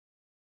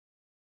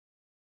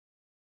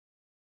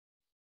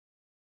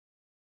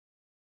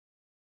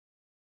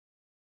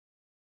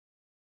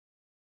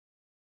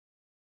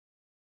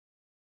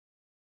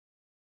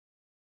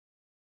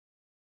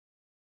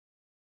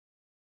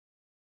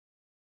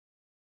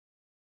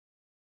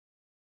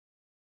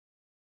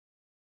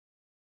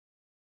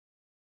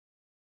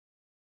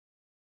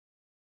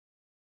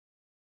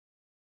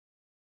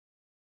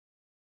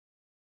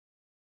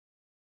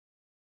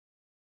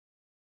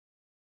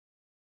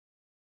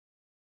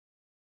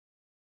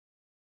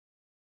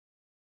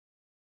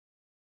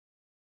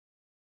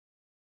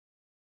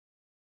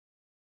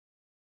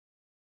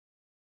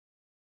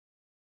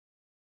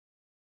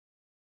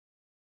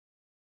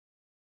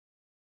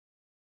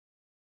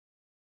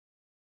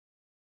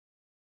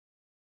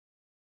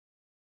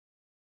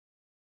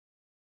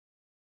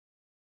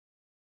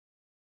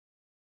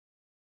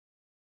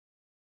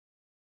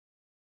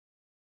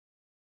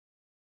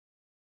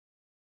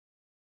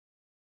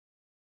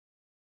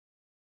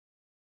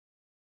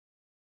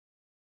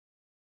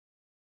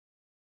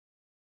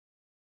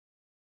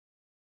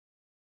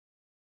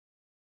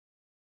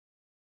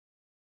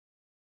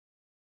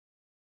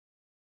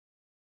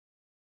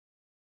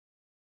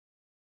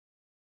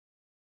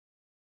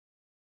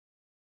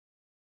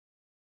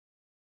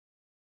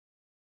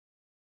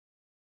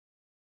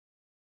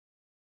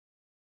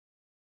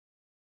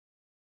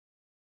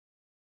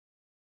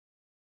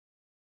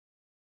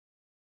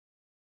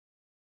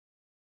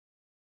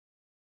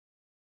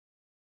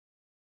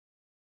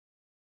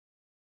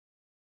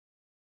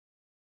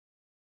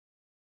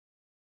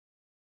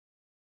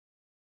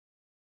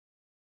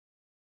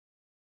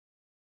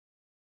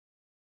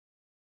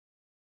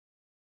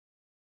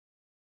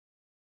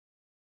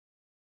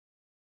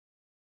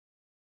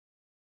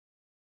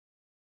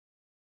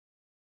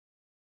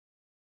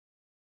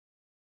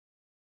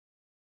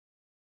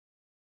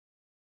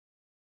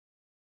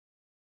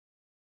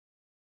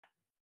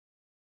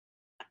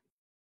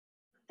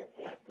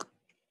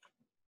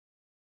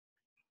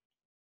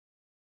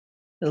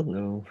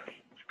Hello.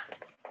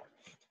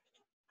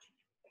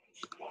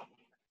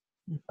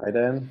 Hi,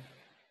 Dan.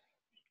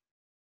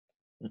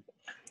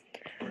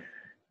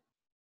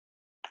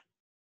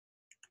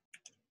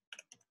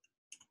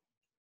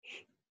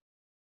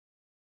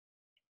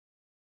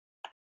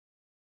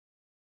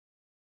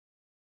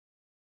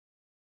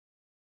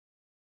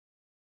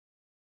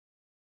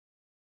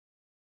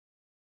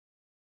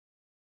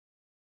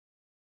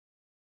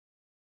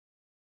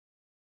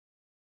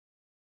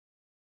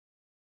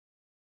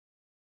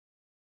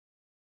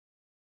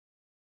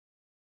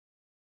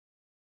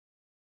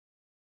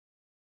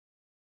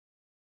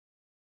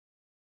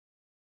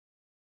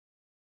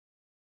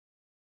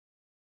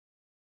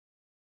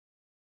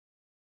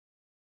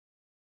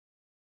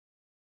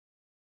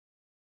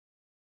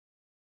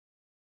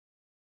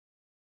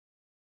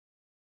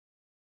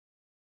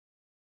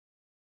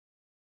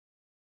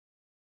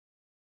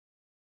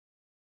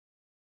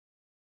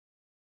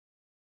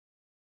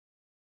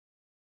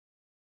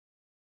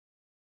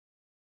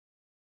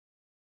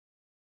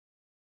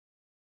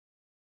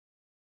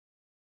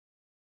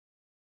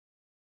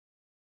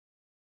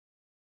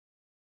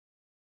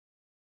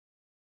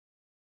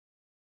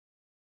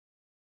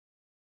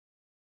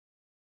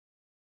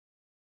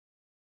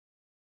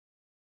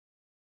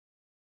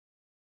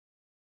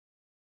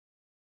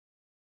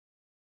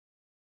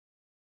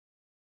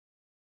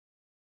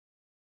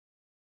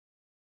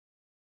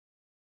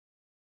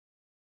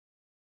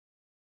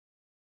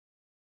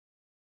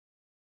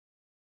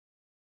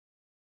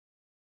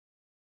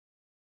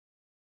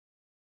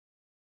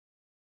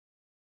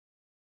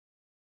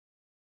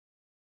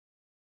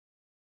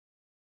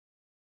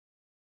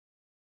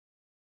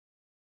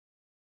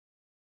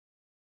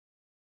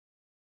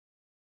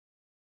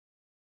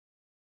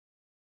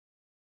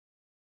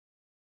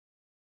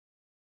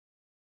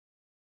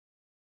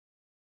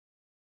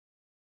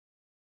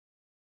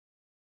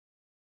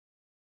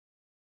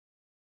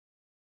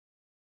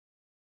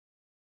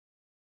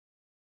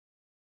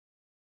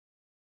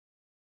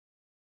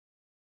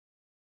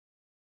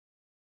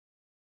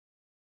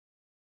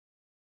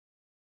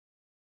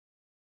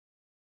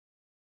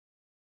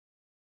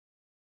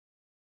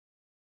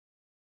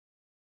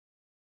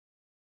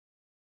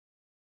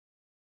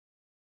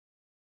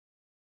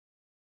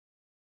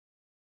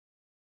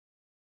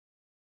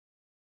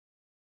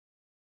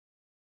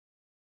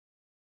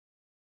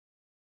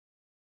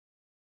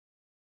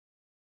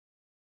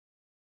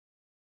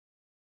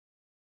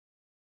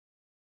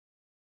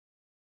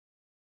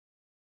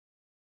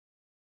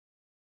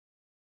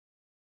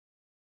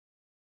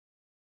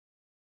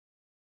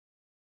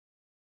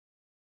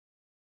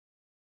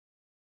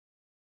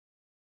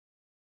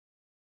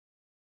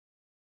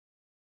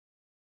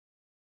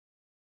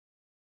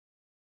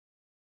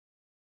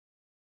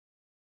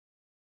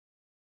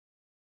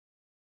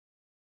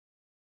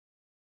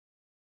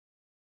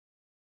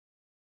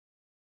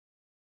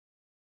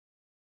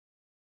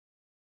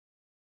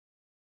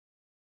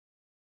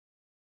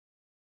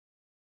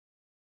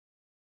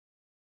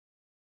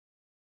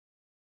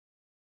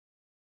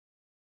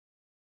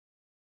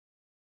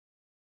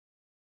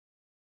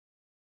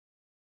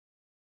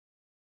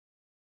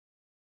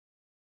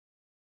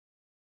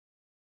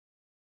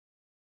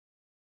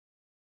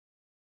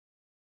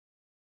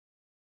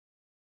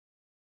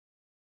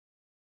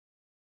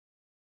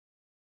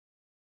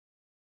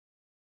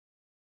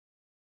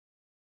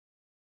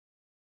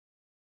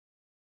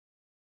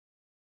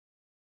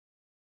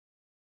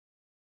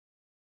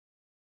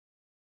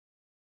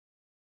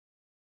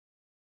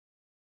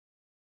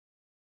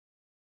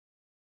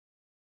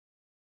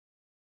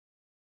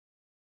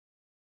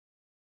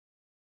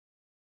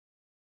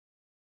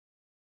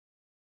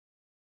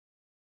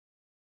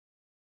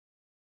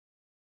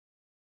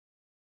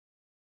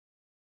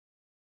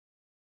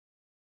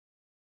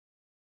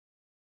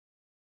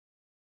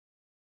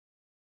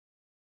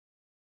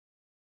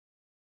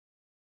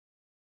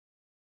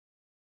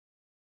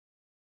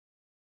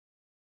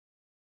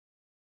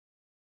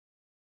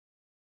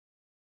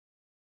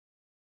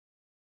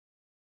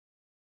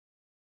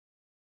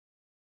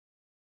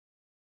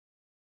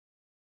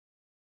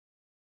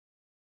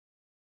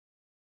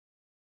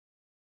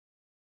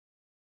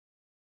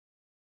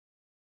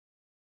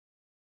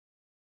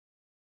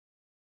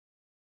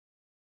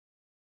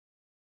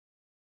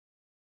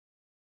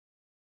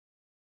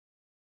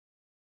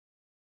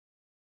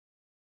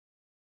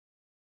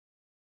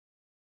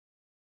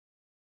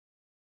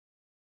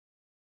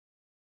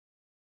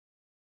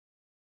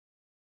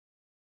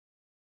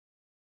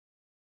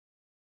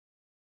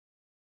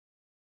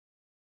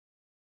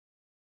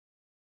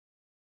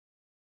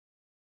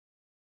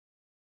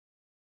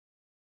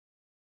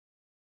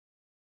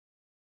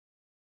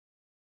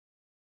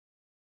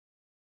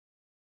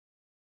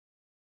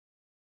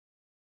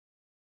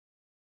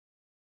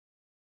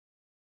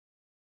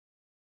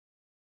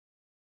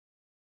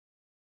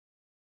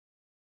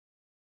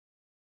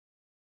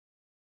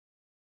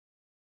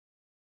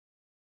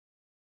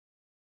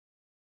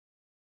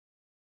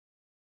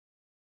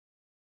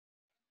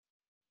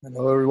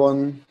 Hello,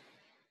 everyone.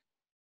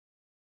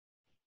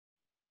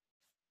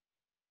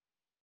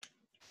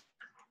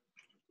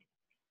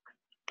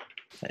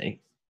 Hey.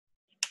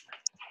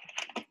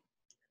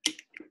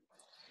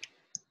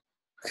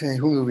 Okay,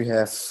 who do we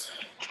have?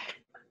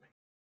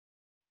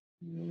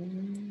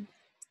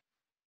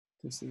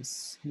 This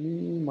is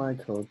me,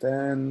 Michael,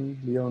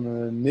 Dan,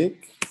 Leona,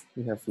 Nick.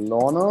 We have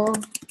Lorna.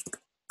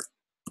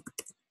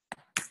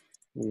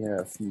 We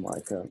have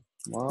Michael,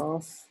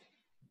 Marv.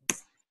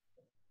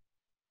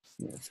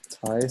 We have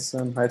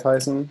Tyson. Hi,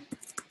 Tyson.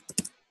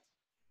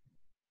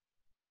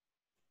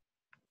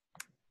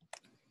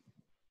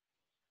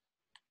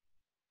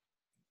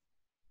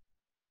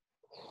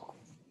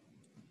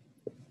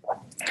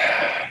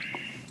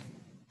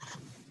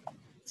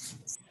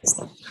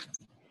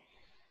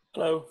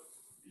 Hello.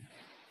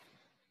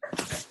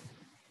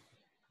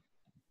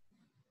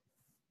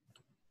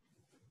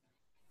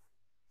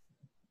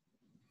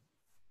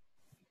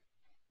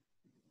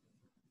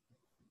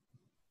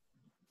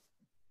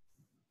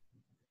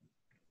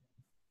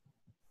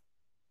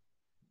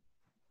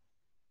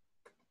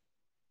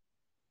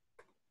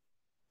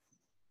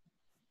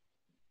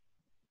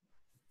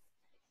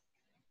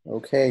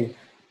 Okay.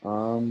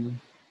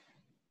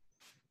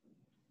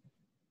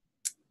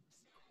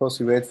 Suppose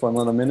we wait for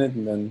another minute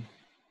and then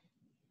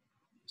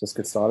just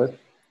get started.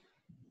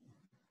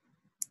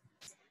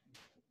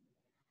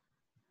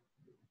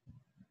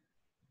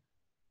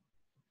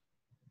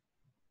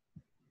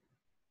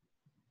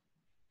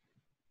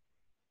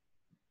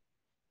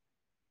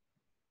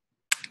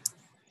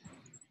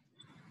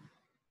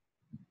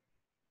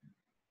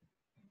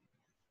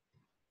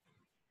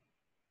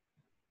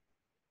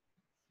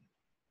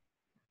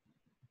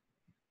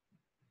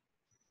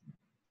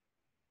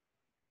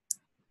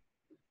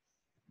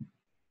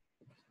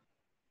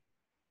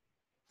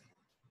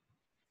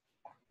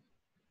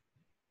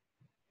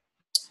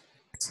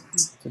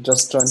 I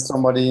just joined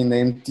somebody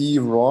named D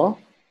Raw.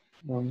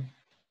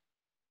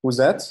 Who's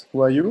that?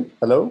 Who are you?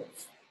 Hello?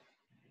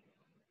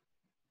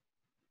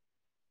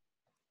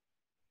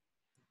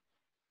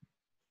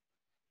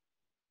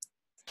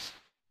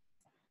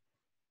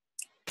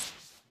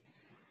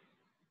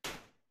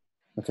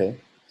 Okay.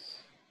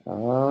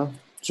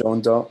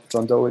 John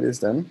Doe it is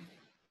then.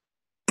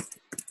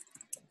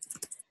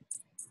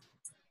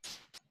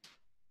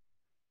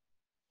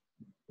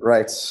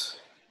 Right.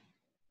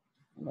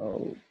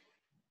 Oh.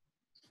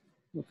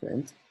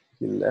 Okay.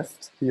 He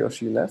left. He or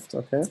she left.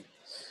 Okay.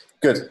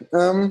 Good.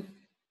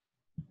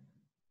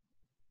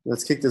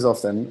 Let's kick this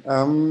off then.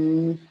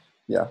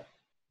 Yeah.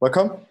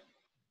 Welcome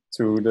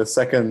to the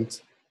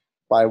second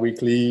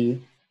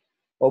bi-weekly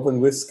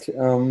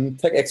OpenWhisk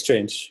Tech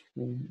Exchange.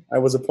 I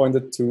was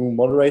appointed to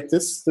moderate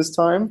this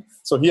time,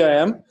 so here I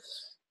am.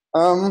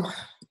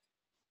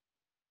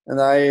 And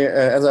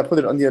as I put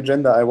it on the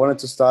agenda, I wanted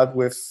to start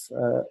with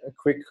a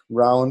quick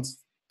round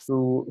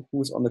through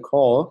who's on the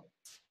call.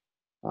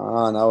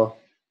 Now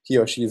he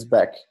or she is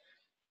back.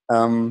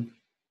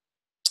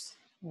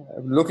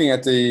 Looking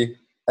at the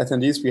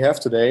attendees we have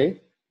today,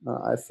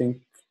 I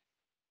think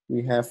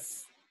we have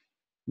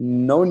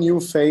no new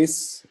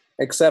face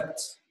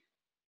except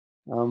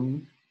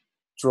Draw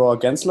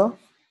Gensler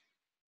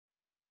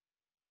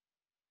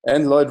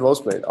and Lloyd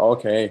Roseblade.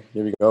 Okay,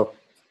 here we go.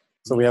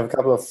 So we have a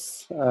couple of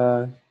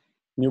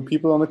new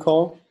people on the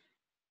call.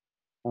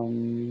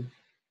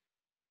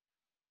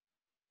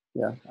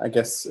 Yeah, I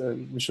guess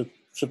we should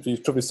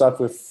we start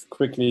with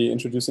quickly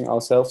introducing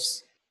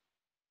ourselves,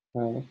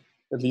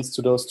 at least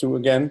to those two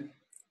again,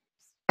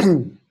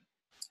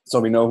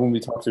 so we know whom we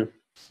talk to.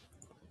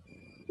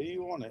 Do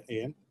you want it,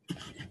 Ian?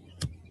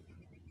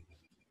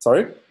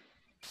 Sorry?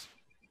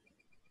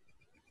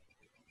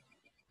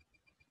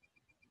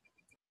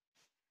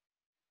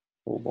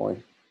 Oh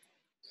boy.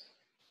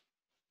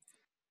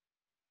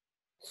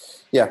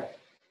 Yeah.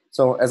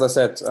 So as I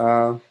said,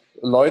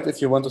 Lloyd,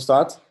 if you want to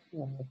start,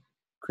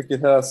 quickly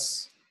tell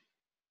us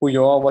who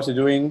you are, what you're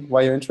doing,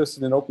 why you're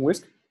interested in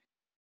OpenWhisk.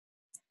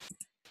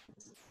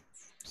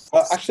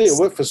 Actually, I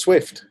work for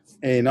Swift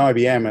in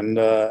IBM, and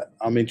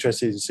I'm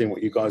interested in seeing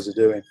what you guys are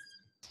doing.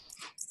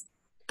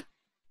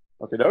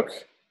 Okay,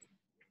 doke.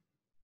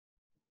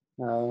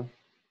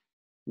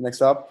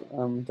 Next up,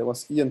 there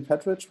was Ian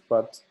Petridge,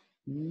 but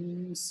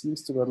he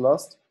seems to got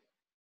lost.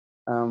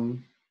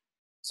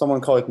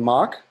 Someone called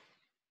Mark.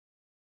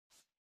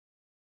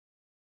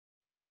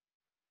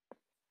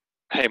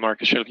 Hey, Mark,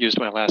 I should have used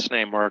my last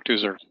name, Mark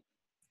Duzer.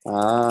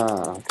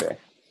 Ah, okay.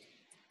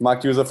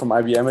 Mark User from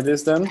IBM it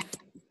is then.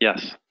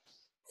 Yes.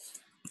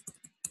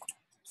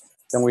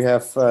 Then we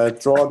have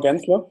Draw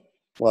Gensler.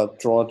 Well,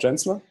 Draw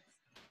Gensler.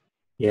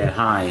 Yeah,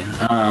 hi.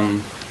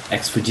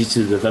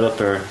 Ex-Fujitsu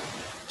developer,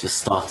 just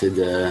started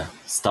a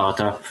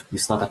new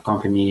startup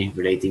company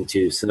relating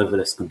to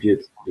serverless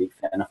compute. Big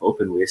fan of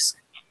OpenWhisk.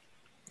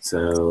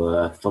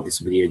 So thought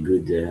this would be a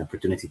good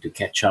opportunity to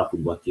catch up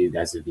with what you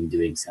guys have been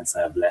doing since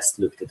I have last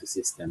looked at the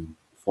system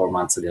 4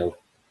 months ago.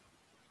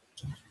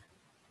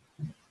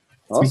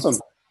 Awesome.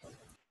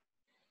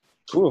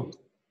 Cool.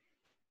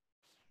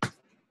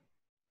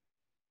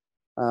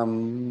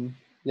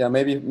 Yeah,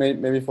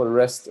 maybe for the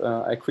rest,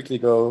 I quickly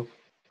go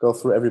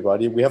through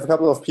everybody. We have a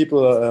couple of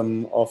people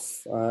of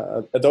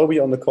Adobe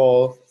on the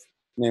call.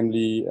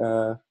 namely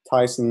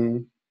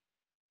Tyson,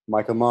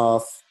 Michael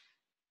Marth.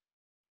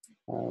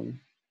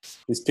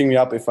 Please ping me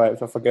up if I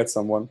forget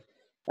someone.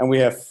 And we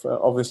have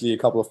obviously a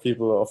couple of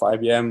people of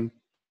IBM,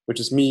 which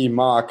is me,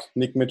 Mark,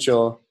 Nick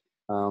Mitchell,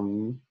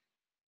 Vadim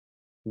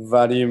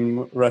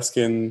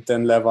Raskin,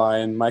 Dan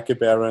Levine, Michael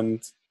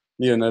Behrendt,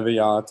 Lionel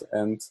Villard,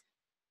 and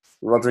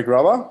Roderick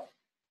Rubber.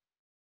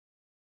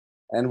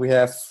 And we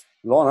have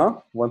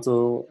Lorna. Want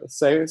to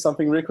say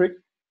something real quick?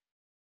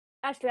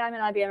 Actually, I'm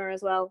an IBMer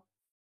as well.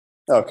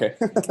 Okay.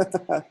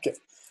 Okay.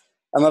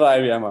 I'm not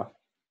an IBMer.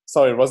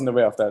 Sorry, wasn't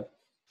aware of that.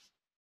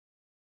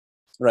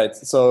 Right.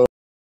 So,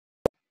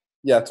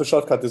 yeah, to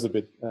shortcut this a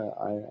bit,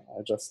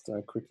 I just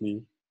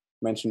quickly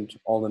mentioned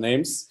all the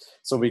names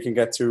so we can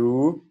get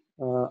to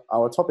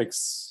our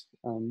topics.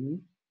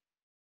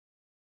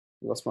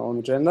 Lost my own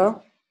agenda.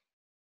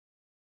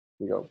 Here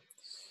we go.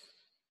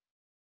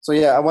 So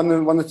yeah, I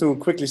wanted to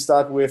quickly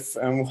start with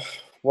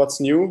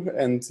what's new,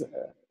 and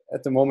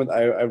at the moment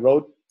I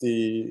wrote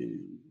the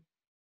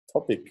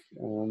topic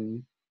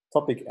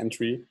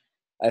entry.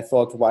 I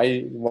thought,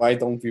 why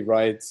don't we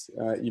write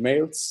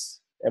emails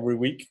every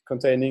week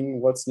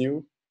containing what's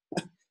new?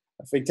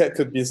 I think that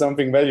could be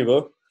something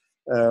valuable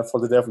for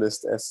the dev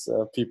list, as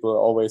people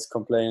always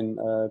complain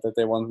that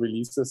they want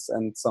releases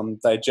and some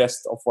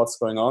digest of what's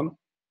going on.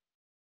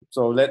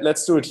 So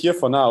let's do it here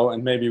for now,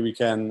 and maybe we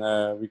can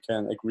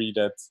agree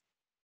that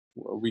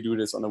we do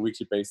this on a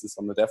weekly basis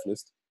on the dev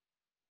list.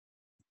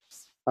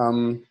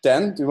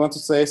 Dan, do you want to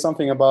say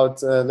something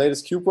about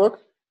latest cube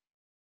work?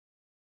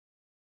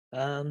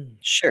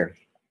 Sure.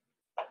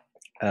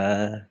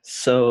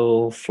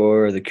 So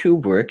for the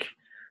cube work,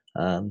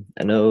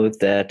 I know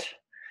that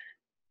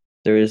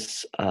there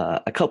is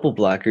a couple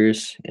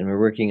blockers, and we're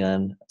working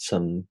on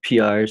some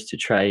PRs to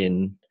try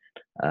and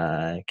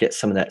get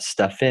some of that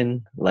stuff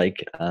in,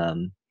 like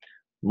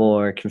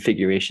more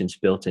configurations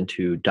built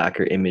into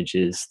Docker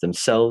images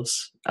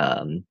themselves,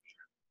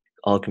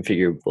 all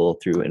configurable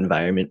through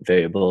environment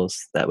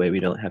variables. That way we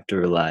don't have to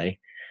rely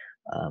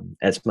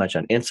as much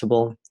on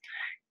Ansible.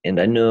 And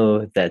I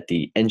know that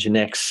the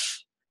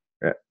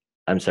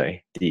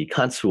the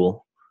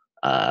console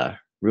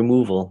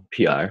removal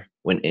PR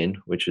went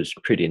in, which was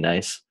pretty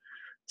nice.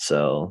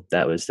 So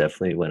that was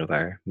definitely one of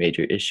our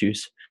major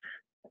issues,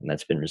 and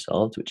that's been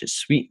resolved, which is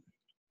sweet.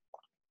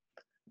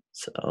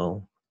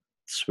 So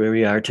that's where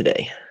we are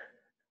today.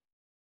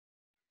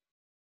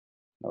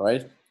 All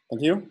right,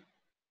 thank you.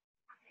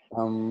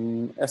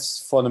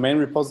 As for the main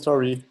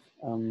repository,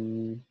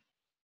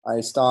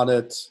 I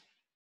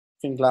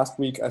think last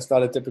week I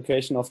started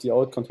deprecation of the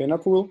old container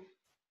pool.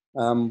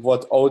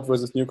 What old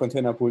versus new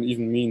container pool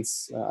even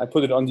means. I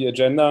put it on the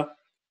agenda.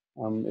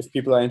 If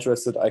people are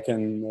interested, I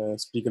can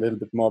speak a little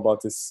bit more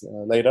about this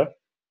later.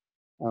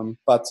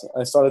 But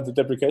I started the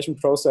deprecation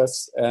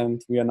process,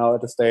 and we are now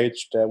at a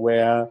stage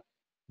where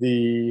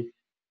the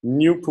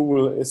new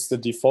pool is the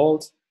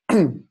default,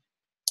 and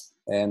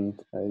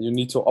you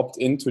need to opt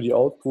into the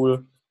old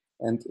pool.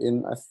 And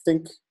in, I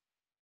think,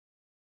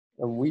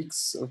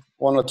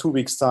 one or 2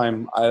 weeks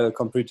time, I'll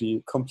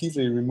completely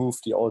remove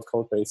the old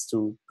code base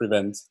to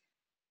prevent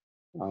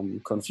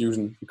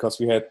confusion, because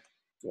we had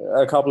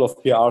a couple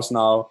of PRs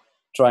now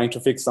trying to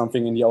fix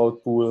something in the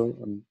old pool,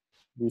 and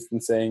we've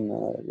been saying,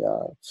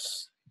 yeah,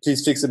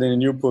 please fix it in a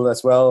new pool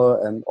as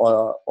well, and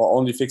or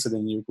only fix it in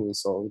a new pool.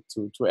 So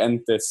to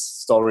end this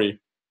story,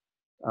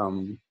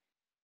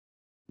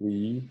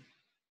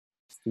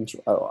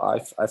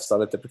 I've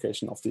started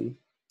deprecation of the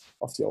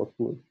old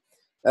pool.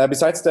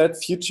 Besides that,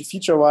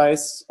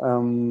 feature-wise,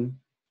 I'm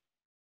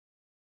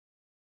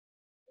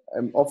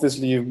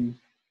obviously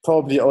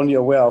probably only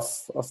aware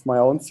of my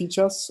own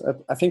features.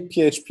 I think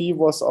PHP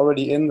was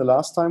already in the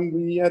last time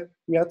we had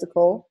the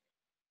call.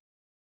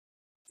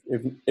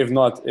 If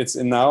not, it's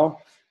in now.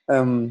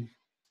 And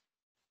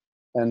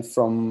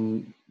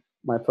from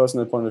my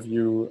personal point of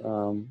view,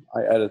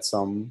 I added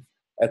some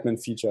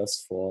admin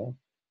features for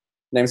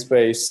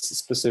namespace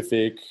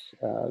specific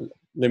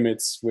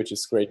limits, which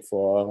is great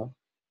for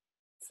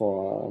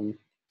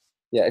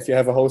if you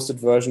have a hosted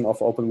version of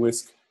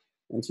OpenWhisk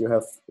and you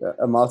have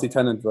a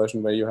multi-tenant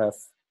version where you have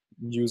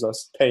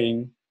users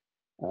paying,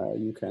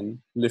 you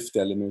can lift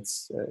their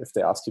limits if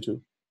they ask you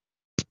to.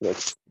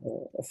 That's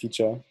a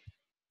feature.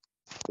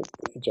 The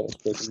feature is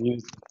great in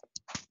use.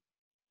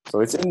 So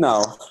it's in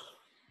now.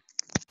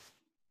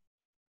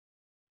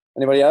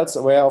 Anybody else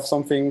aware of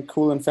something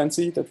cool and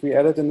fancy that we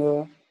added in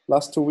the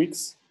last 2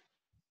 weeks?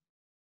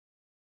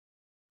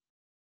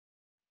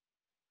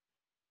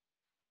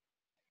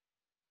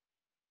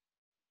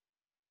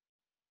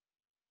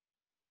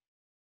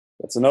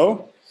 That's a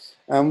no.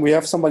 We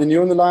have somebody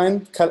new on the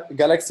line,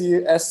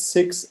 Galaxy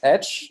S6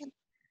 Edge.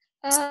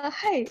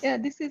 Hi,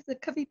 this is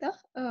Kavita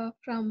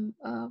from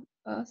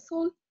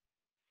Seoul.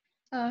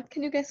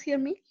 Can you guys hear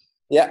me?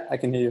 Yeah, I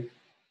can hear you.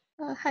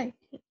 Hi.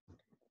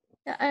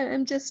 Yeah,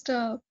 I'm just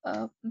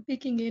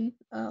peeking in.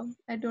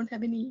 I don't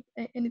have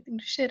anything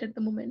to share at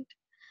the moment.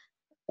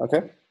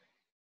 Okay.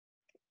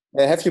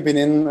 Have you been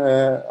in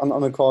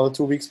on a call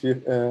 2 weeks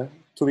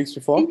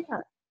before?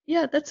 Yeah,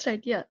 Yeah, that's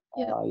right. Yeah,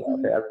 yeah. Yeah, Mhm.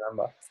 okay, I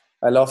remember.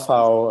 I love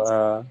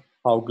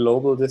how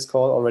global this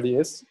call already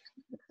is.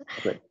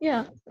 Great.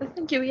 Yeah,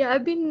 thank you. Yeah,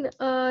 I've been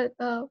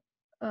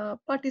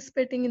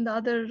participating in the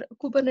other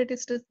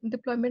Kubernetes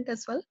deployment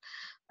as well.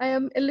 I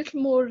am a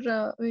little more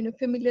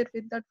familiar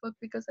with that work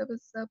because I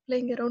was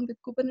playing around with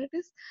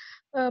Kubernetes.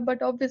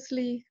 But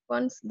obviously,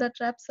 once that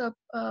wraps up,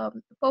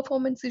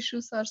 performance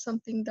issues are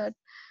something that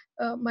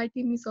my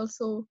team is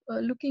also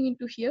looking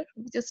into here.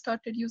 We just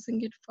started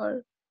using it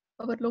for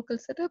our local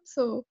setup.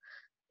 So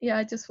yeah,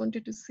 I just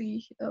wanted to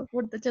see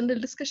what the general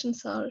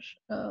discussions are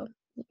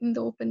in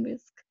the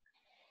OpenWhisk.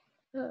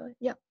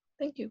 Yeah,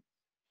 thank you.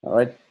 All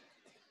right.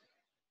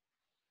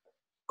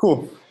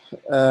 Cool.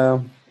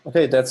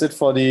 Okay, that's it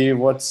for the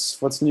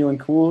what's new and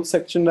cool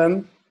section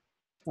then.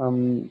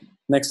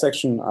 Next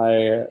section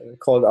I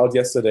called out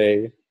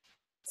yesterday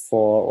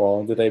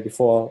or the day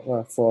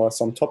before for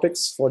some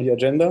topics for the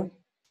agenda.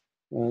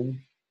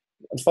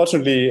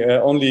 Unfortunately,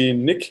 only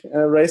Nick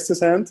raised his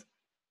hand,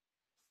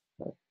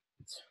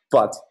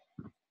 but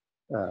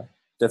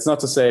that's not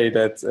to say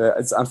that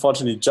it's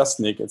unfortunately just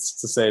Nick. It's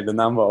to say the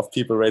number of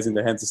people raising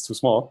their hands is too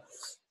small.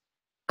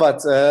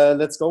 But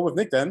let's go with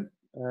Nick then,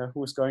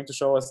 who is going to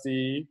show us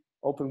the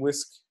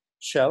OpenWhisk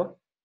shell.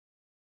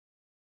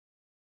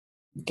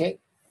 Okay.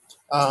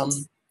 Can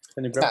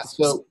you grab Yeah,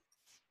 so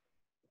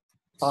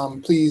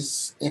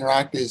please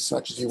interact as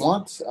much as you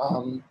want.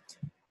 I'm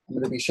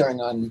going to be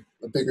sharing on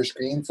a bigger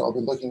screen, so I'll be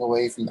looking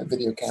away from the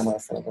video camera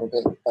for a little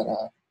bit. But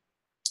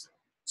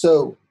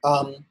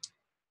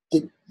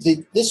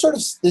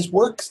this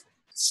work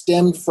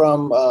stemmed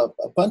from a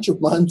bunch of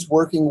months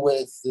working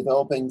with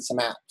developing some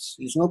apps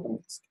using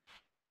OpenWhisk,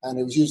 and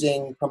it was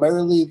using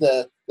primarily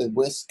the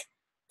Whisk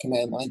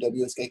command line,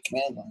 WSK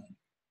command line,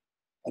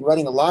 and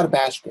writing a lot of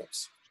bash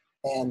scripts.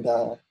 And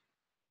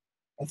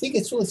I think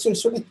it's really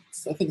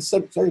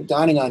started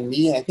dawning on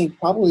me, and I think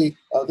probably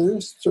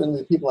others, certainly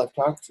the people I've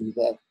talked to,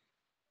 that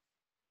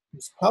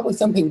there's probably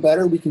something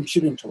better we can be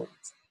shooting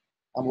towards.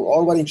 We're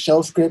all writing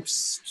shell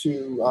scripts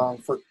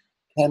for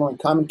handling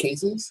common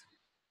cases.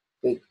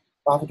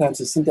 Oftentimes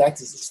the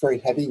syntax is just very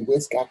heavy,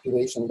 Whisk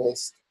activation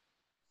list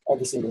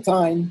every single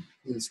time.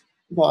 There's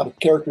a lot of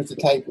characters to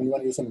type when you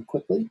want to do something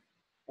quickly.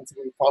 And so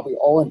we probably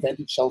all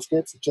invented shell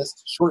scripts to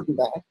just shorten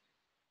that.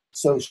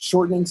 So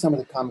shortening some of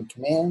the common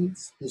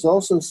commands. There's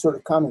also sort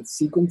of common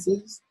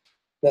sequences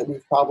that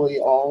we've probably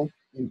all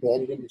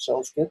embedded into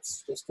shell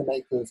scripts just to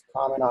make those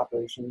common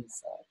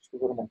operations just a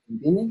little more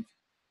convenient.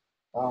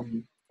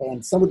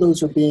 And some of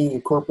those are being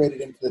incorporated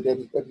into the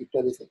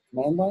WWSK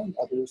command line.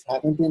 Others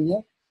haven't been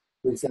yet.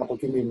 For example,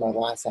 give me my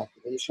last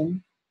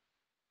activation.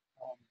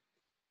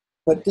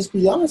 But just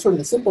beyond sort of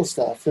the simple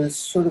stuff, there's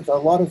sort of a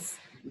lot of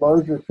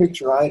larger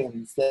picture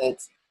items that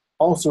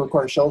also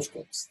require shell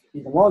scripts,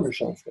 even longer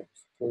shell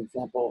scripts. For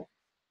example,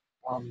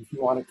 if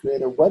you want to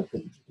create a web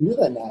page, you can do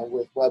that now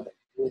with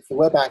the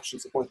web action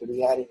support that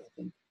we added, I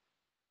think,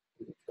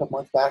 a couple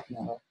months back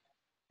now,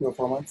 3 or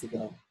 4 months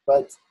ago.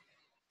 But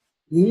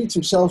you need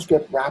some shell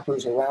script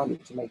wrappers around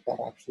it to make that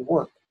actually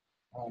work.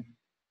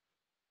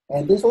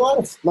 And there's a lot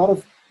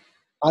of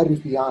items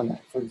beyond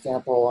that. For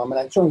example,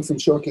 I'm showing some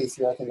showcase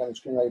here, I think, on the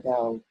screen right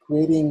now,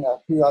 creating a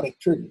periodic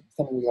trigger,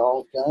 something we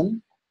all have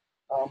done.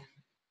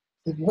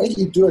 The way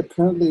you do it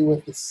currently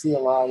with the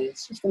CLI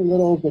is just a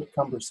little bit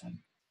cumbersome.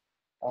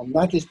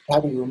 Not just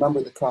having to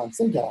remember the cron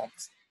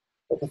syntax,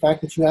 but the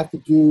fact that you have to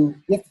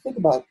think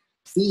about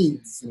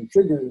feeds and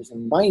triggers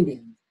and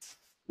binding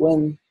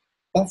when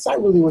that's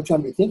not really what you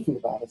want to be thinking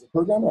about as a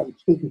programmer. I'm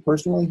speaking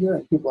personally here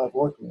and people I've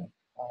worked with.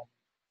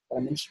 But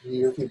I'm interested in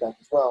your feedback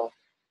as well.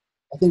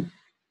 I think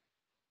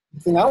the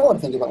thing I want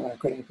to think about when I'm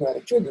creating a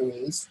periodic trigger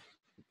is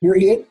the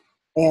period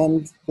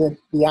and the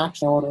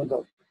action I want to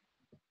invoke.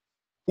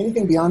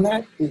 Anything beyond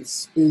that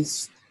is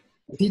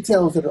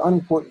details that are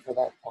unimportant for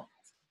that task.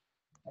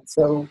 And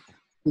so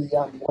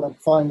what I'm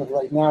following with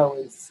right now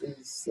is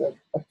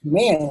a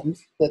command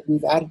that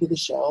we've added to the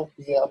shell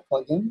via a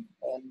plugin,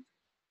 and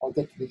I'll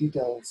get to the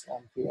details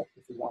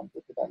if you want to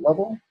get to that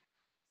level.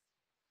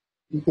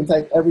 You can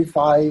type every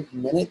 5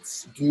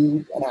 minutes,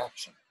 do an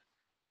action.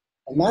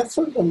 And that's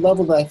sort of the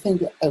level that I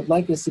think I'd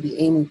like us to be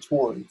aiming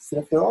towards. That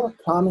if there are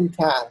common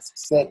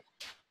tasks that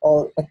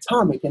are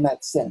atomic in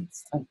that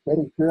sense, I'm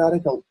creating a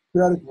periodic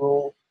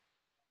rule,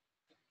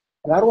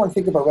 and I don't want to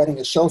think about writing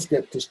a shell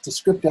script to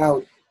script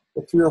out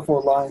the 3 or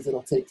 4 lines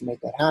it'll take to make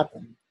that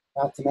happen,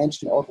 not to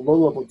mention all the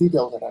low-level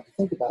details that I have to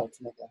think about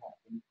to make that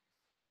happen.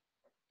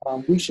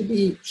 We should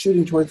be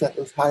shooting towards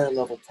those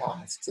higher-level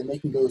tasks and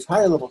making those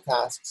higher-level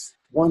tasks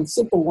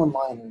simple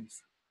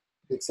one-liners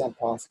to the extent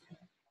possible.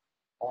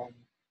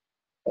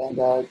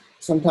 And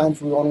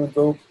sometimes we want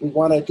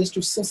to just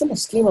do simple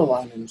schema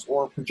liners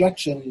or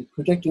projecting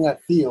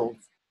out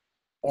fields.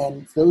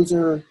 And those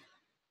are,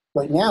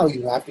 right now,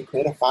 you have to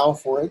create a file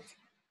for it,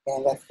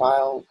 and that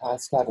file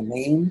has to have a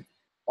name.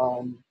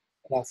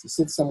 It has to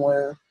sit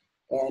somewhere,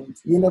 and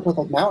you end up with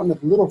a mountain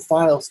of little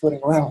files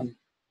floating around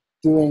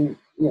doing,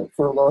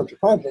 for a larger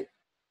project,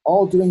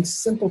 all doing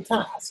simple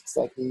tasks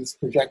like these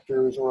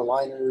projectors or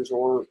aligners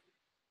or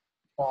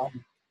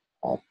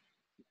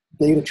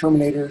data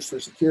terminators for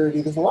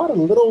security. There's a lot of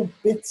little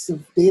bits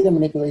of data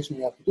manipulation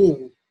you have to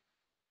do.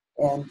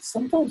 And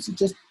sometimes it's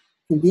just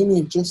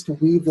convenient just to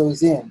weave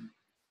those in.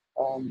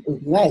 It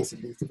would be nice,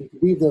 at least, if we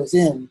could weave those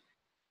in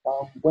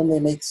when they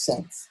make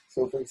sense.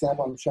 So, for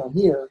example, I'm showing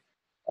here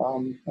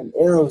an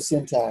arrow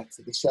syntax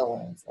that the shell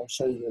has. I'll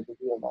show you the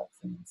real life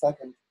in a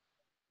second.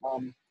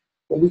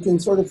 But we can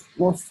sort of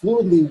more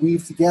fluidly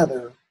weave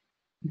together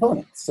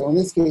components. So in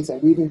this case,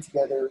 I'm weaving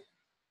together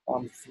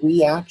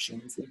 3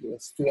 actions into a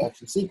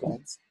 3-action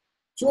sequence,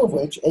 2 of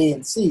which, A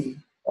and C,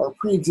 are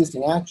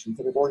pre-existing actions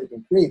that have already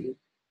been created.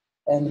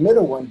 And the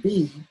middle one,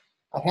 B,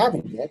 I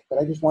haven't yet, but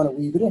I just want to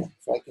weave it in.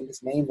 So I can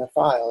just name the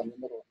file in the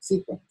middle of the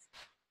sequence.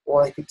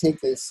 Or I could take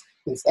this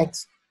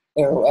X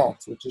arrow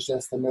X, which is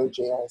just the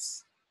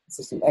Node.js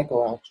system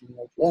echo action in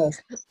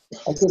Node.js.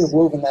 I could have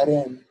woven that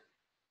in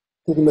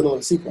to the middle of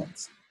the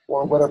sequence.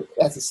 Or whatever,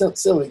 as a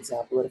silly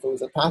example, what if it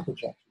was a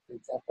package action, for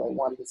example, I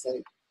wanted to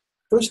say,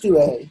 first do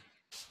A,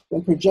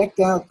 then project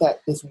out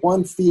that this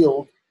one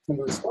field from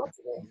the response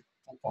of A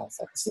and pass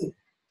that to C.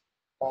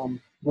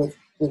 With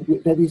the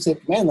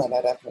WSAFE command line,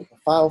 I'd have to make a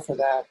file for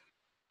that,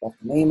 I'd have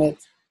to name it.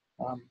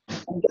 And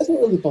it doesn't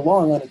really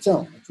belong on its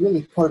own. It's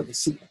really part of the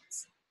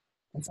sequence.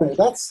 And so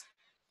that's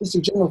just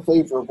a general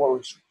flavor of what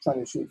we're trying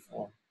to shoot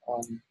for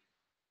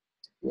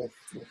with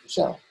the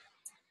shell.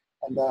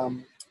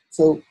 And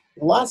so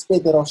the last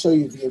bit that I'll show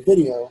you via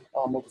video,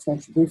 we'll just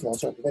mention briefly, I'll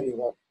start the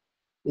video up,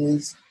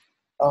 is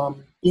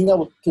being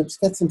able to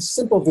get some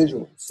simple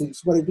visuals. So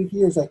what I did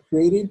here is I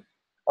created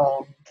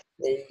an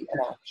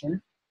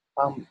action.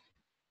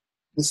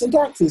 The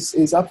syntax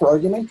is up for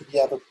argument. If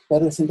you have a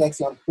better syntax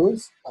you want to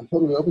propose, I'm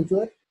totally open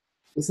to it.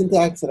 The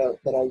syntax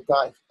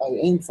that I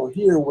aimed for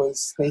here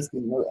was basically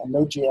a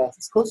Node.js,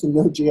 as close to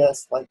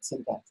Node.js-like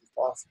syntax as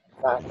possible.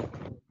 In fact,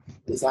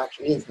 this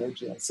actually is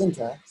Node.js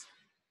syntax,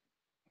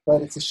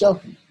 but it's a shell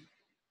command.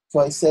 So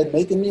I said,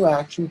 make a new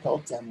action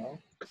called demo,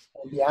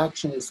 and the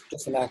action is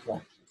just an macro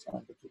action, so I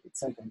have to keep it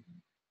simple.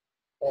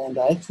 And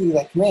I executed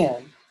that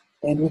command,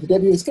 and with the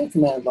WSK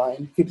command line,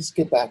 you could just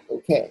get back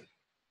OK.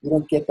 You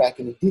don't get back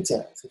any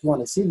details. If you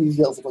want to see the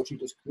details of what you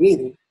just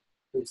created,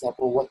 for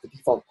example, what the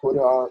default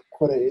quota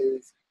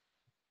is,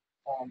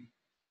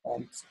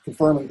 and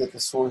confirming that the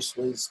source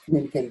was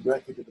communicated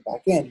directly to the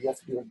back end, you have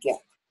to do a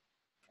get.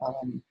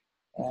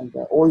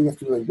 Or you have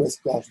to do a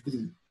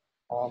whisk-v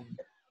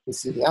to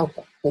see the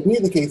output. But in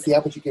either case, the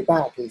output you get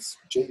back is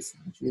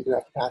JSON, which you either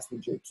have to pass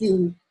through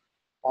JQ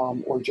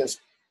or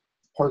just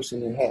parse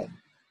in your head.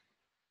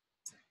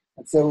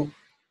 And so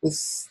the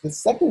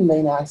second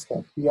main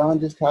aspect,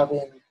 beyond just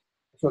having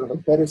sort of a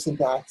better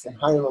syntax and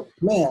higher level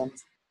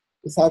commands,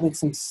 is having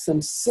some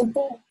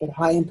simple but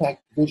high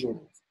impact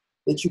visuals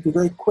that you can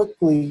very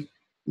quickly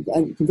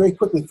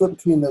flip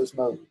between those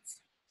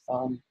modes.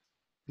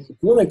 The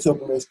Linux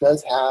OpenWhisk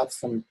does have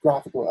some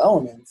graphical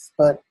elements,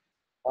 but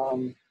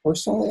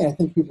personally, I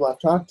think people I've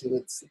talked to,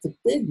 it's a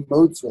big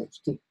mode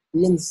switch to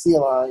be in the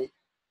CLI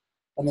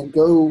and then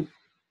go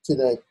to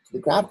the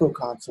graphical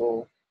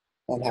console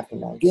and have to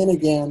log in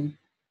again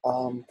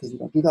because you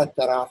don't do that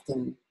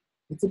often.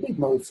 It's a big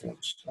mode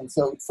switch. And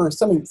so for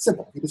something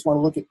simple, you just want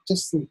to look at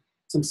just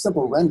some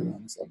simple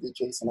renderings of the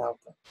JSON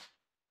output.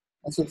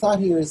 And so the thought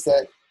here is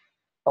that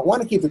I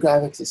want to keep the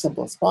graphics as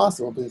simple as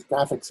possible because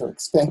graphics are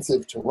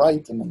expensive to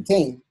write and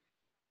maintain,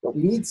 but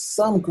we need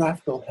some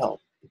graphical help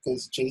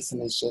because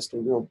JSON is just a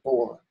real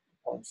bore to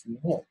parse in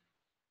your head.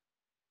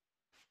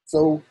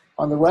 So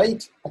on the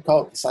right, I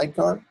call it the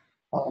sidecar.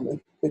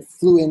 It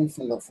flew in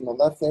from the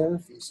left there.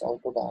 If you saw, I'll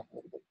go back a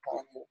little bit of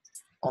time here.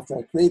 After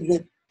I created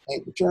it, I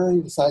hit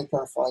return, the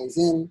sidecar flies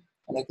in,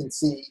 and I can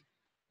see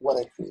what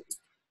I created.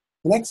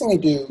 The next thing I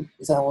do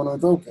is I want to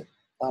invoke it.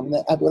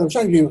 What I'm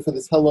trying to do for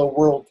this Hello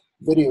World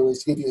video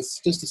is to give you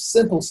just a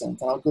simple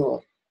sense, and I'll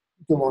do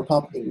a more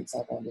complicated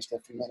example in just a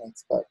few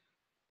minutes, but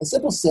a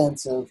simple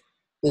sense of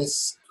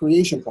this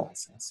creation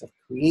process of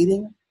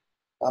creating,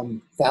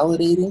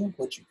 validating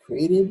what you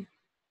created,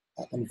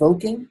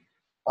 invoking,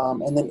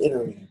 and then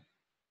iterating,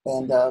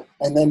 and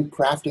then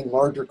crafting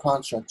larger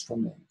constructs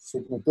from them.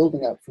 So you're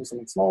building up from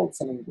something small to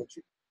something which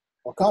you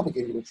more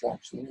complicated, which you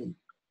actually need.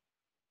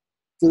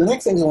 So the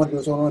next thing I want to do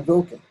is I want to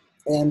invoke it.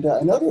 And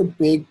another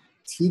big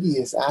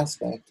tedious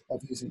aspect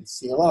of using the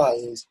CLI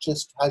is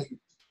just how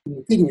you're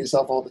repeating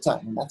yourself all the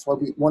time. And that's why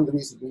one of the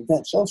reasons we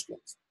invent shell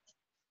scripts,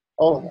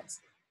 all of us.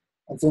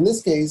 And so in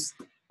this case,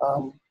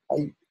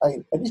 I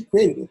just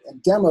created it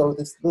and demo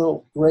this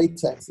little gray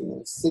text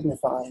is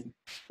signifying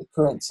the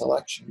current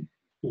selection,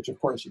 which of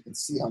course you can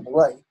see on the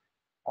right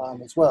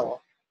as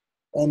well.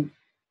 And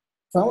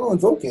if I want to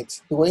invoke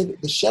it, the way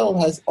that the shell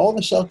has, all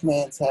the shell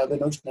commands have a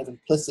notion of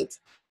implicit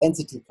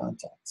entity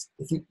context.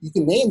 If you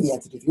can name the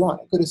entity if you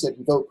want. I could have said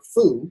invoke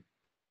foo,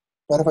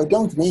 but if I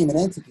don't name an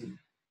entity,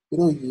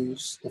 it'll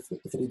use, if it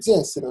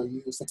exists, it'll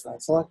use the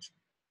current selection.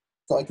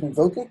 So I can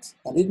invoke it,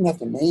 and I didn't have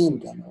to name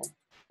demo,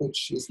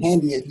 which is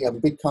handy if you have a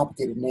big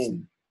complicated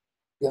name.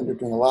 You end up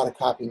doing a lot of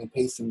copying and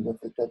pasting with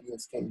the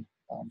WSK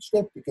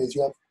script because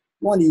you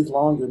want to use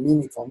longer,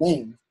 meaningful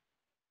names,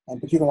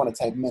 but you don't want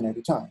to type them in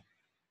every time.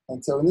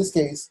 And so in this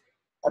case,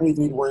 I don't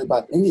even need to worry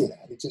about any of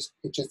that. It's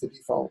just the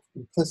default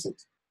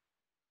implicit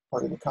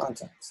part of the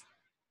context.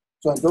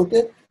 So I invoked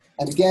it,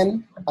 and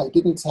again, I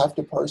didn't have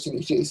to parse any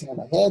JSON in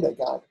my head. I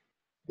got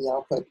the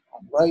output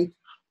on the right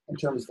in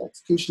terms of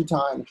execution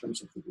time, in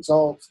terms of the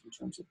results, in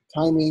terms of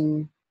the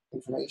timing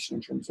information,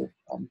 in terms of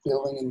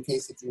billing in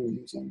case if you're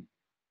using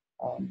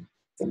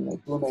something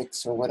like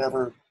Bluemix or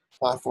whatever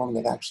platform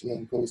that actually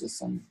imposes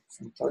some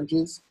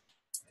charges.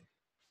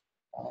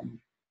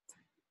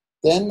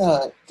 Then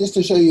just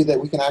to show you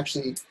that we can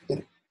actually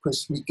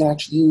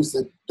use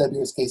the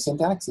WSK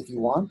syntax if you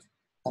want,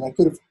 and I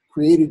could have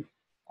created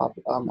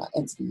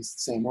entities the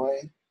same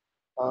way.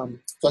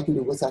 So I can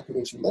do with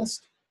activation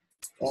list,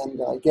 and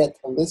I get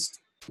a list.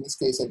 In this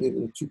case, I did it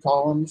in 2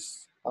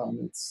 columns.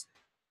 It's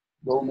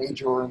low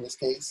major in this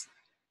case.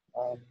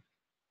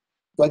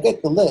 So I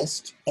get the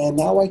list, and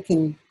now I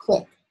can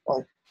click,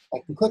 or I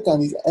can click on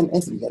these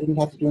entities. I didn't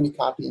have to do any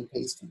copy and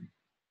pasting.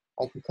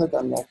 I can click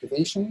on the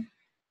activation,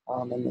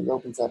 and it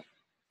opens up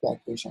the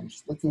activation I'm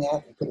just looking at.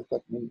 I could have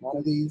clicked on one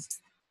of these.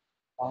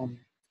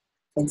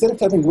 Instead of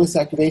typing with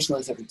activation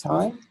list every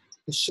time,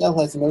 the shell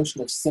has a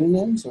notion of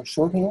synonyms or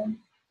shorthand.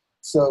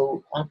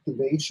 So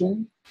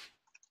activation,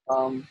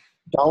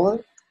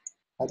 dollar,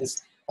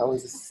 that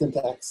was a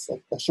syntax,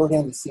 a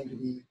shorthand that seemed to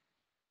be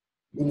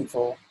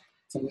meaningful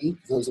to me.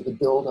 Those are the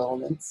build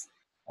elements.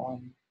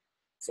 And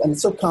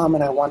it's so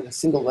common, I wanted a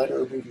single letter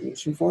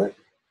abbreviation for it.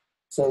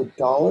 So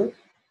dollar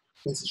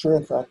is the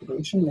shorthand for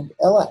activation, and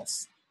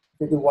LS.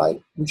 Figured why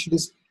we should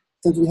just,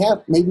 since we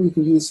have, maybe we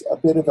can use a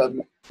bit of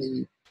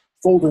the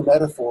folder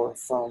metaphor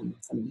from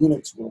the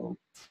Unix world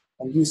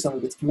and use some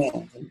of its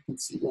commands. And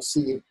you'll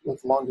see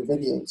with longer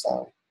videos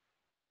how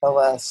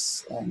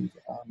LS and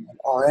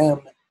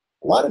RM,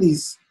 a lot of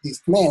these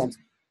commands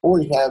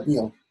already have,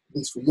 at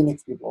least for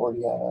Unix people,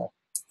 already have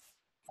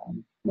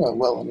a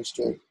well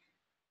understood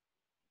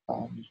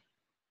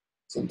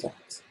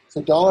syntax.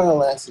 So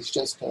 $ls is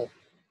just a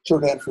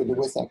shorthand for the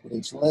with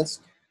activation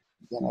list.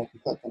 Again, I can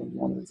click on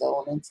one of these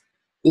elements.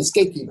 The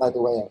escape key, by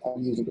the way,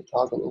 I'm using to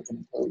toggle open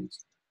and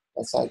close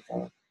a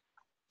sidecar.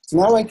 So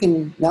now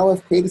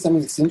I've created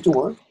something that seems to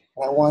work,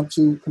 and I want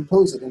to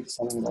compose it into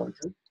something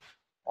larger.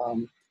 So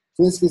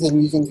in this case, I'm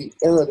using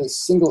the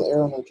single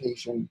arrow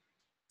notation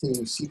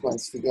to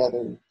sequence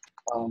together.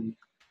 I'm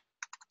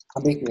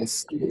making a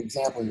stupid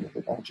example here,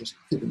 but I'm just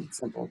keeping it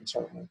simple to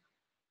start with.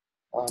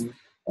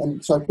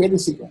 And so I created a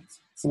sequence.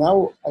 So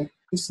now I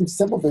do some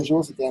simple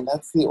visuals. Again,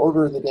 that's the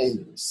order of the day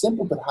here.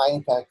 Simple but high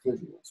impact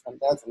visuals. When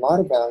it adds a lot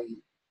of value,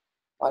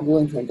 I'm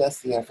willing to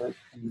invest the effort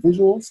in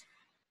visuals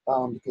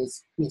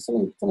because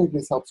some of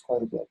this helps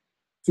quite a bit.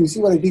 So you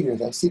see what I did here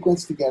is I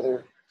sequenced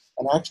together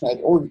an action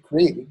I'd already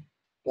created,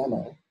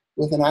 demo,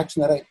 with an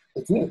action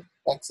that's new,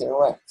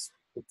 XAOX.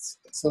 It's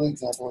a silly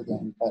example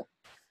again, but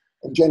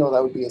in general,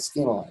 that would be a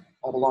schema line.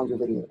 I have a longer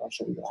video that I'll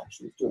show you that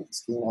actually is doing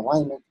schema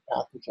alignment,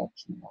 path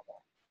projection, and all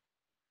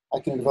that. I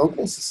can invoke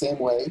this the same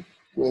way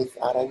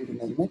without having to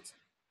name it.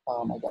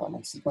 I got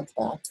my sequence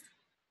back.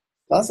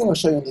 Last thing I'll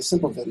show you in this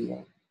simple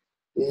video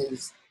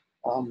is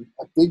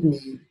a big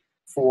need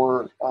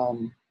for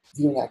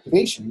viewing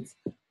activations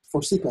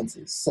for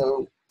sequences.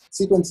 So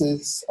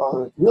sequences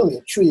are really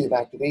a tree of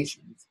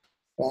activations.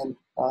 And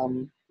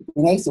it'd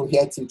be nice if we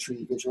had some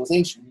tree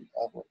visualization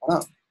of what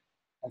went on.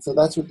 And so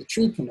that's what the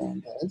tree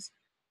command does.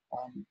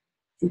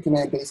 Tree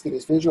command basically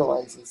just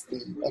visualizes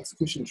the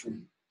execution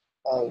tree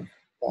of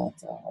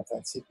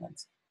that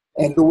sequence.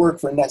 And it'll work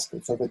for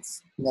nested. So if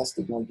it's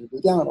nested more deeply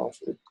down,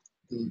 also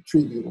the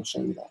tree view will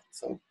show you that.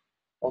 So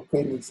I'll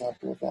create an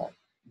example of that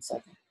in a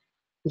second.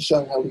 Just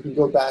showing how we can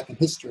go back in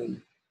history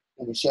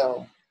in the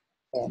shell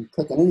and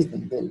click on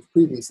anything that was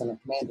previous in the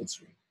command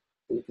history.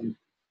 So we can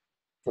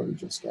sort of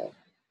just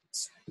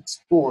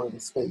explore the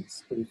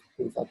space pretty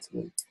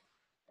flexibly.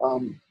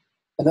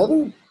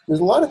 There's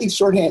a lot of these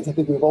shorthands I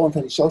think we've all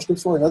invented shell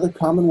scripts for. Another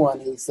common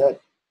one is that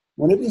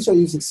whenever you start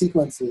using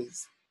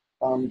sequences,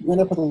 you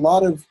end up with a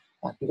lot of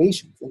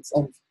activations. And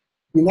it'd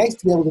be nice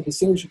to be able to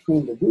distinguish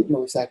between the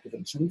rootmost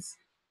activations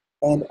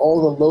and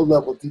all the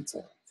low-level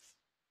details.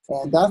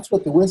 And that's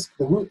what the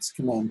roots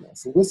command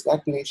does. The whisk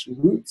activation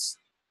roots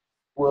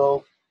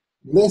will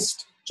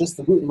list just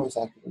the rootmost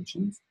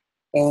activations.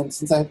 And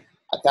since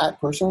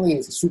that personally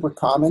is a super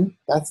common,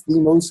 that's the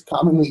most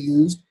commonly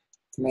used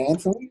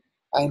command for me,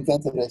 I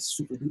invented a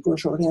super duper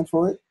shorthand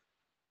for it.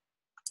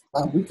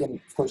 We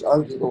can, of course,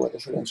 argue about what the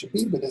shorthand should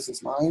be, but this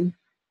is mine.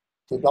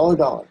 So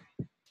 $,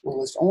 will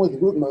list only the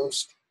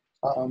rootmost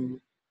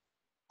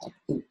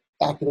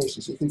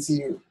activations. You can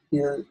see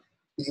here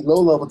the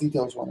low-level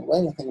details went away.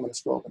 I think I'm going to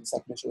scroll up in a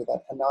second to show you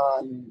that.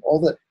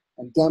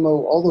 And demo,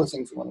 all those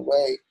things went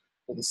away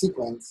for the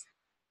sequence.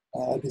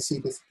 And I can see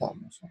this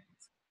topmost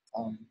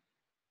ones.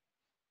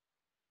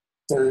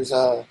 There's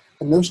a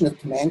notion of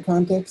command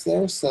context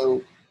there.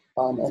 So,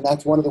 and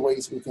that's one of the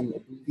ways we can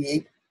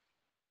abbreviate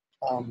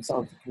some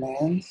of the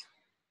commands.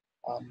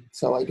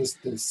 So I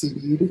just did a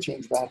CD to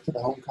change back to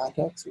the home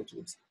context, which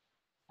is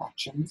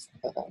actions. I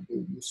thought that would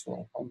be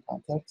useful home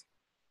context.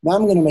 Now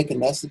I'm going to make a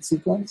nested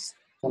sequence.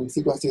 So I'm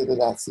sequencing either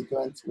that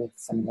sequence with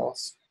something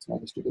else, some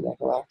other stupid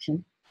echo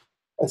action.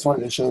 I just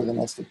wanted to show the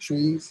nested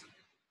trees.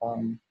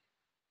 And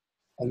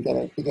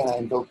again, I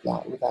invoked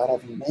that without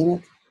having to name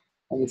it.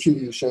 And the tree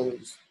view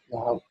shows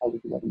how we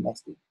could have a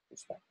nested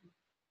perspective.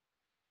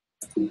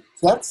 So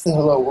that's the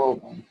hello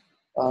world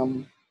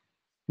one.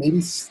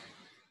 Maybe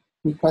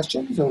any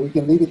questions, or we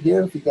can leave it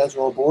here if you guys are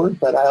all bored.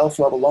 But I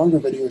also have a longer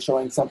video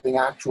showing something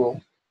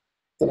actually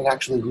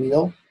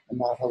real and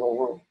not hello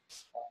world.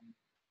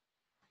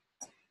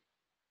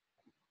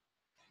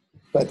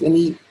 But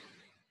any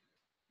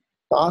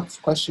thoughts,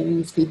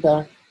 questions,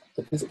 feedback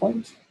at this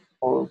point?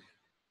 Or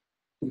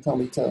can you tell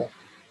me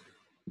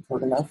you've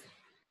heard enough?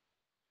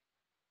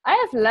 I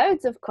have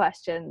loads of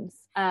questions,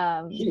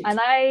 and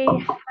I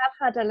have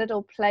had a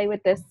little play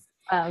with this,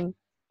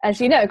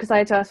 as you know, because I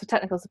had to ask for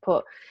technical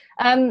support.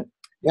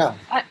 Yeah.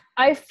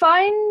 I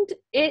find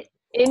it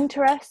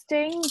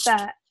interesting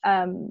that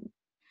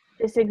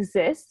this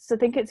exists. I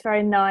think it's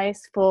very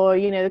nice for,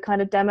 you know, the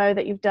kind of demo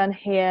that you've done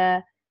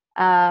here.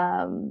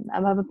 I'm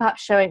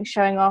perhaps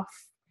showing off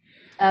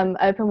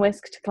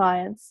OpenWhisk to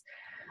clients.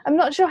 I'm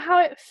not sure how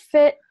it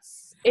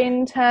fits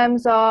in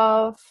terms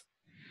of,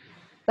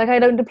 like, I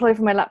don't deploy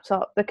from my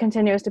laptop. The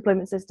continuous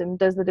deployment system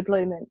does the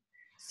deployment.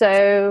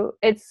 So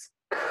it's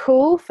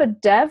cool for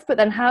dev, but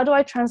then how do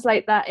I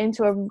translate that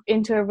into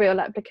a real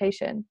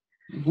application?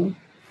 Mm-hmm.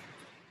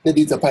 It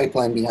needs a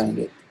pipeline behind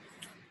it.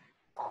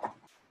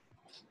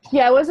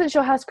 Yeah, I wasn't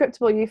sure how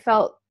scriptable you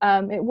felt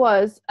it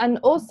was. And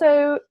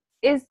also,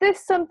 is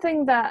this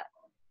something that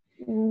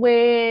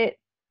we're,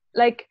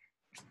 like,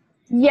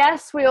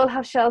 yes, we all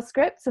have shell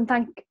scripts, and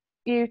thank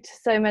you to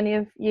so many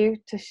of you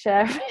to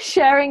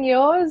sharing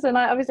yours, and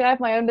I have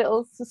my own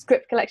little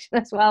script collection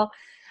as well.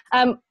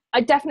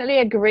 I definitely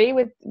agree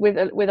with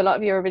a lot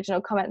of your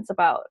original comments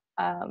about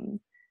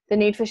the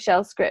need for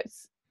shell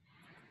scripts.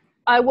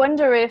 I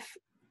wonder if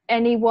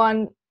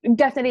anyone,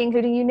 definitely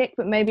including you, Nick,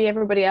 but maybe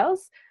everybody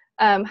else,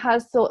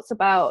 has thoughts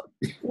about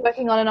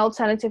working on an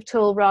alternative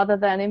tool rather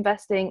than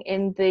investing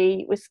in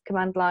the Whisk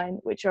command line,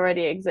 which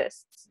already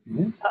exists.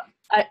 Mm-hmm.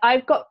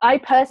 I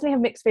personally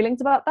have mixed feelings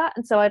about that,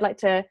 and so I'd like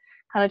to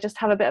kind of just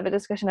have a bit of a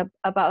discussion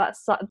about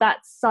that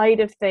side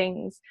of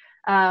things,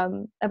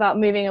 about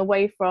moving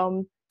away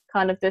from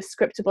kind of the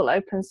scriptable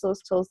open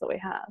source tools that we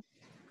have.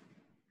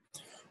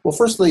 Well,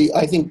 firstly,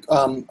 I think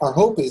our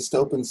hope is to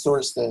open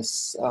source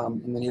this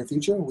in the near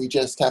future. We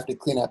just have to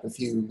clean up a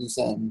few loose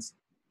ends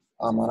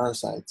on our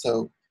side.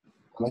 So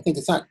I think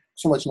it's not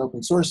so much an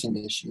open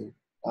sourcing issue.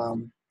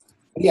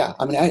 But yeah,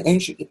 I mean,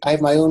 I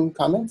have my own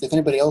comments. If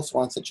anybody else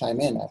wants to chime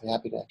in, I'd be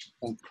happy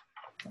to.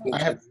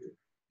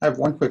 I have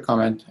one quick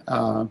comment,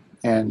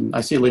 and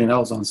I see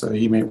Lionel's on, so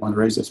he may want to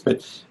raise this.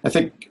 But I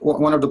think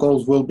one of the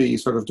goals will be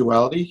sort of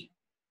duality.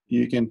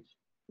 You can,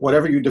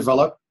 whatever you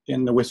develop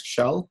in the Whisk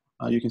shell,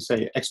 you can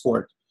say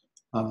export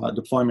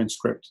deployment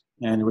script,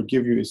 and it would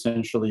give you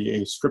essentially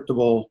a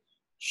scriptable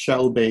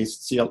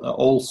shell-based,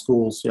 old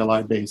school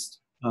CLI-based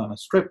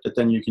script that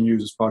then you can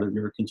use as part of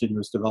your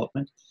continuous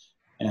development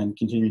and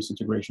continuous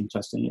integration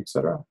testing,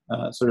 etc.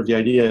 Sort of the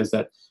idea is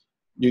that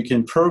you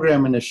can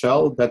program in a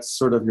shell, that's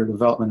sort of your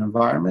development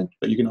environment,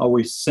 but you can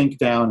always sink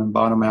down and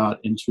bottom out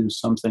into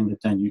something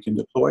that then you can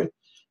deploy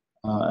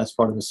as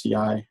part of a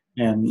CI.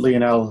 And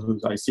Lionel,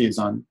 who I see is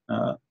on,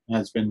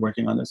 has been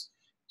working on this,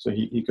 so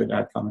he could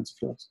add comments if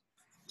he likes.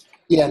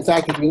 Yeah, in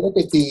fact, if you look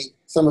at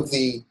some of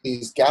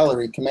these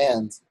gallery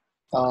commands,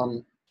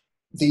 all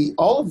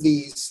of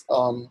these,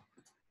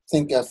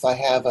 think if I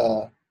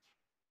have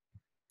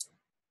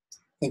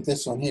think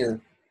this one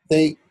here,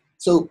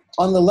 so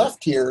on the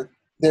left here,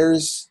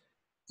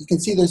 you can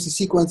see there's a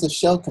sequence of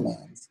shell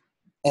commands.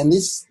 And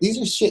these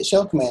are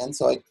shell commands.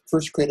 So I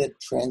first created a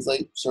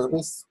translate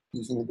service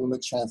using the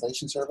Boomix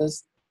translation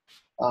service.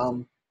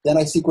 Then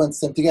I sequence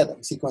them together.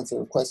 I sequence a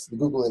request to the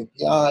Google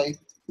API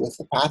with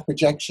a path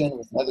projection,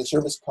 with another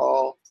service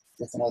call,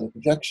 with another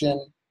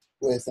projection,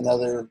 with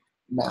another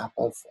map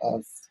of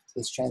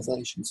this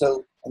translation.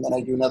 So, and then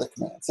I do another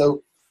command.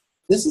 So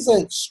this is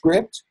a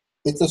script.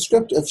 It's a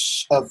script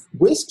of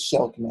Whisk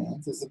shell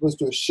commands as opposed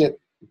to a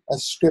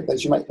script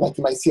as you might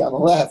see on the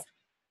left,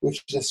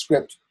 which is a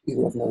script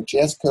either of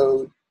Node.js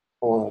code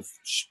or of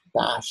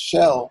Bash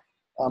shell.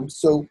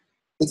 So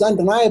it's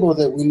undeniable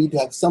that we need to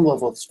have some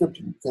level of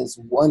scripting because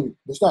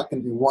there's not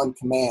going to be one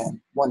command,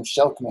 one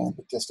shell command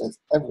that just does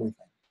everything.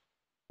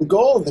 The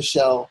goal of the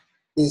shell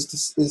is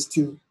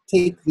to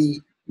take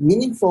the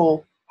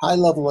meaningful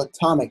high-level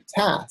atomic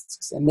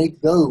tasks and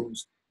make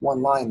those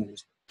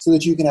one-liners so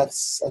that you can have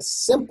a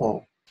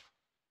simple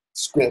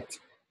script,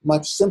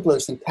 much simpler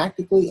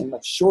syntactically and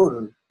much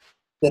shorter,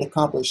 that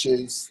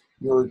accomplishes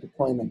your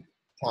deployment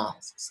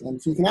tasks.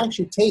 And so you can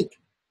actually take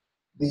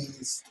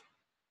these,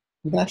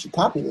 you can actually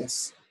copy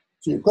this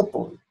to your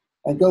clipboard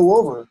and go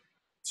over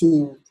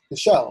to the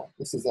shell.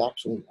 This is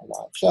actually a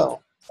live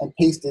shell, and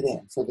paste it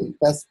in. So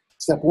that's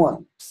step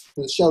one.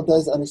 So the shell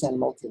does understand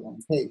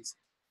multi-line paste.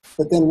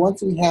 But then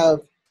once we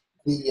have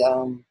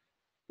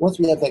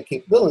that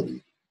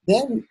capability,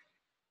 then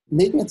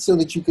making it so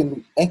that you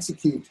can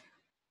execute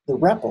the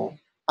REPL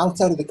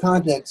outside of the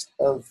context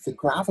of the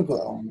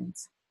graphical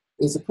elements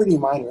is a pretty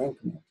minor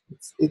increment.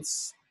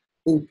 It's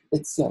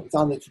it's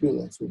on the to-do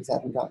list. We just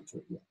haven't gotten to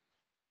it yet.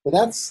 But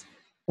that's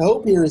the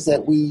hope here is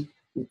that we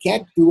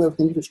can't do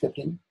everything for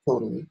scripting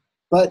totally,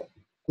 but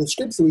the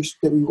scripts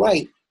that we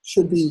write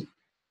should be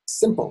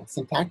simple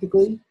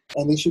syntactically,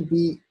 and they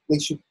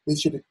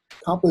should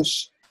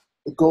accomplish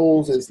the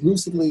goals as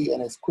lucidly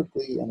and as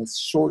quickly and as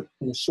short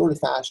a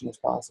fashion as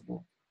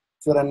possible,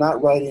 so that I'm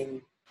not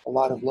writing a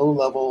lot of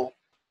low-level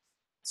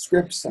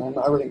scripts, and I'm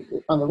not writing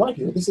on the right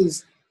here. This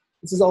is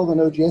all the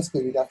Node.js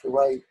code you'd have to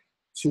write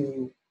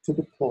to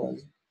deploy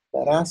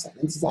that asset.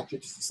 And this is actually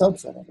just a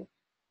subset of it.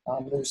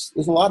 There's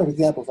a lot of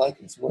examples like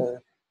this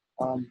where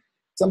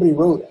somebody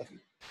wrote, I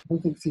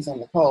don't think he's on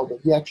the call, but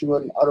he actually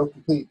wrote an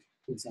autocomplete,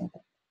 for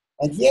example.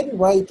 And he had to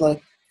write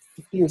like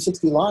 50 or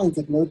 60 lines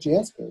of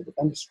Node.js code, if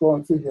I'm just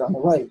scrolling through here on the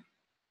right,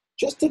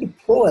 just to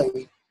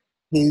deploy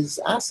his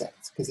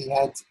assets, because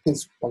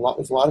there's a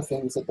lot of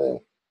things that the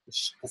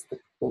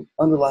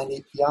underlying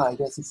API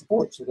doesn't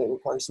support, so that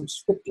requires some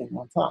scripting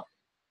on top.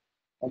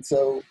 And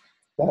so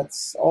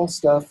that's all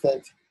stuff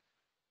that,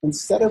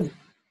 instead of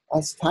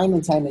us time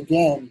and time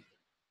again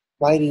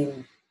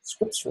writing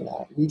scripts for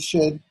that, we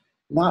should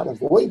not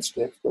avoid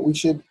scripts, but we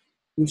should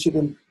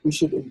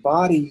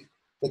embody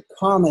the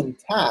common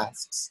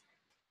tasks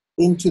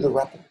into the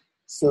REPL,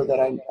 so that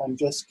I'm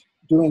just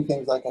doing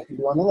things like I can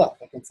do on the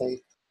left. I can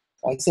say,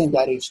 I send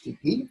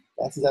 .http,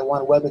 that says I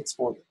want a web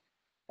exporter,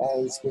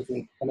 as with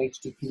an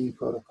HTTP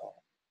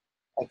protocol.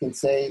 I can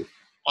say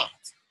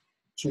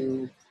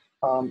to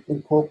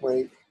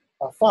incorporate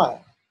a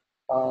file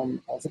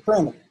as a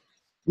parameter.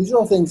 These are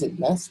all things that,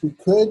 yes, we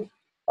could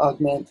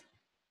augment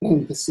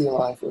the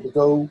CLI for the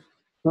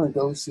current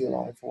Go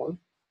CLI for,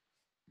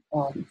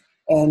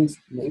 and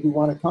maybe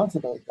want to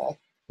contemplate that.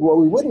 What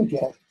we wouldn't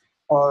get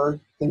are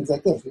things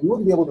like this. We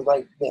wouldn't be able to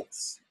write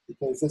this,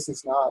 because this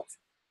is not,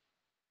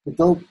 the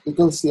Go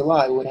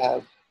CLI would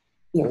have,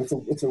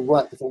 it's a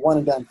one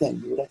and done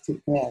thing. You would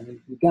execute the command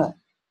and you're done.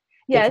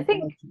 Yeah, I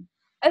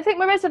think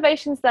my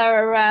reservations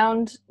there are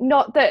around,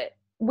 not that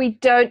we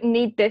don't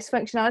need this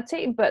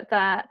functionality, but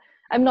that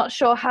I'm not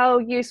sure how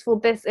useful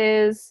this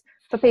is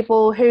for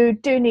people who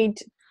do need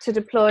to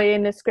deploy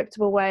in a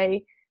scriptable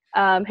way,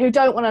 who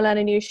don't want to learn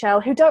a new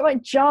shell, who don't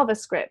write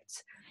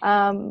JavaScript.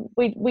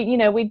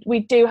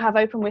 We do have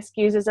OpenWhisk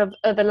users of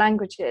other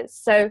languages,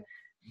 so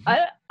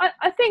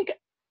I think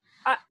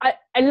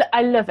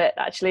I love it,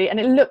 actually, and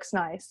it looks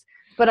nice.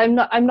 But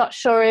I'm not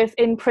sure if,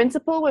 in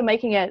principle, we're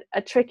making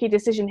a tricky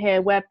decision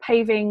here, where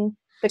paving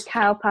the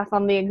cow path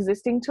on the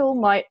existing tool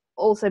might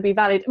also be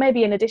valid,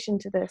 maybe in addition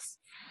to this.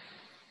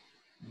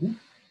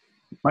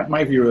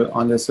 My view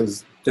on this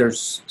is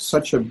there's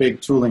such a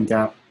big tooling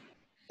gap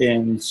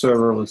in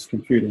serverless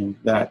computing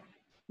that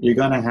you're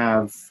going to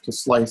have to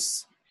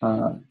slice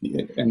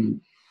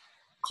and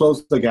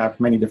close the gap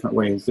many different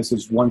ways. This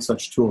is one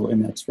such tool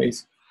in that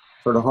space.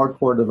 For the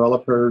hardcore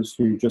developers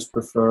who just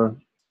prefer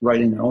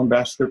writing their own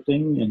bash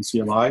scripting in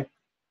CLI,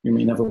 you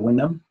may never win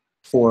them.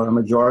 For a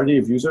majority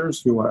of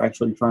users who are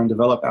actually trying to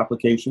develop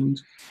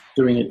applications,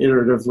 doing it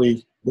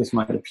iteratively, this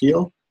might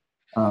appeal,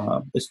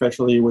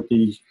 especially with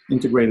the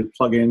integrated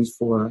plugins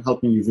for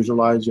helping you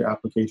visualize your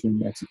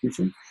application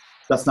execution.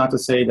 That's not to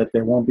say that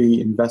there won't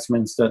be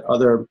investments that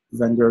other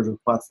vendors or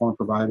platform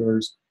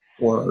providers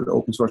or the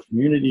open source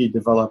community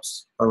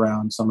develops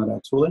around some of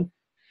that tooling.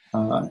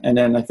 And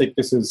then I think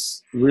this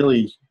is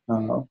really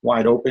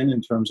wide open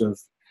in terms of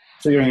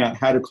figuring out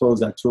how to close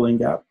that tooling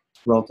gap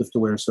relative to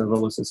where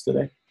serverless is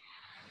today.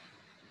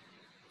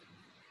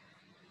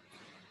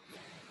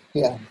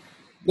 Yeah.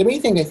 The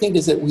main thing, I think,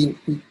 is that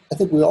I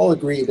think we all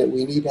agree that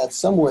we need to have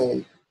some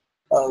way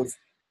of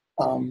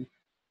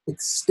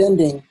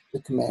extending the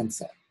command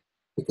set,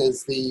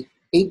 because the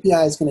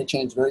API is going to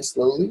change very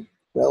slowly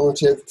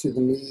relative to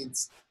the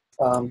needs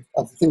of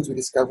the things we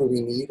discover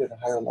we need at a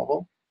higher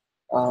level.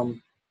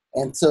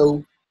 And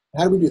so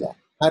how do we do that?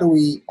 How do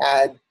we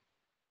add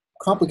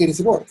complicated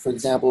support? For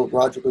example,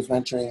 Roger was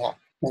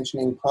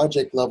mentioning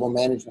project level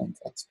management,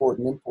 export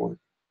and import,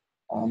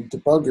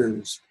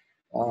 debuggers.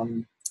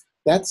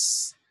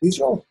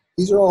 These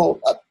are all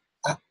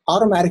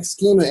automatic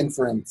schema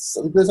inference.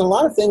 So there's a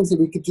lot of things that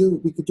we could do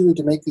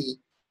to make the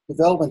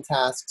development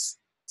tasks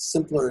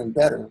simpler and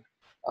better.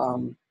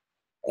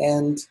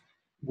 And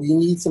we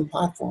need some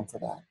platform for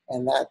that.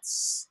 And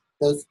that's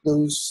those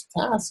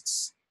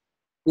tasks.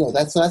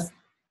 That's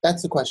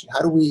the question.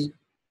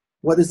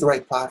 What is the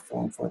right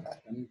platform for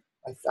that? And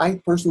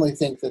I personally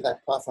think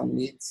that platform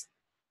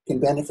can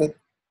benefit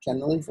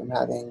generally from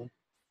having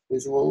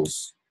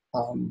visuals.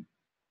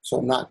 So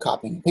I'm not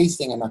copying and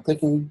pasting, I'm not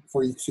clicking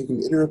so you can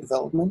do iterative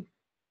development.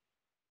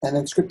 And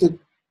then scripted,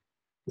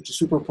 which is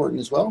super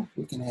important as well,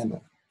 we can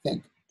handle, I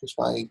think, just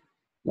by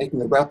making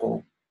the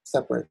REPL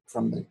separate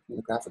from the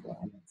graphical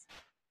elements.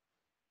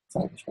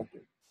 That's my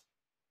perspective.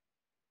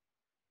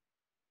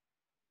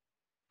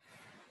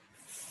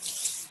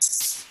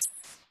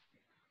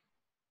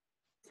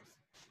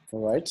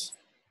 All right.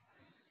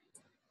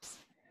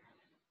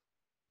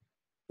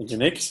 Thank you,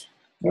 Nick.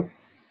 Yep.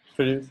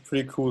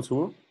 Pretty cool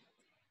tool.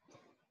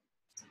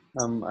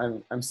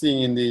 I'm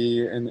seeing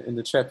in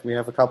the chat we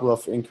have a couple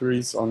of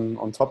inquiries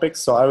on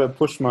topics, so I will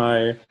push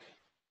my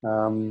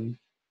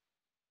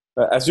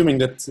assuming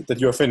that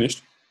you are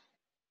finished.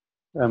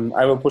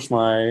 I will push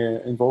my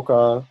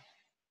Invoker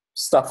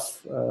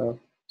stuff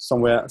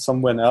somewhere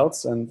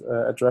else and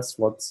address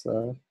what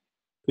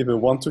people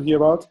want to hear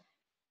about.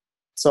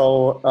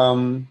 So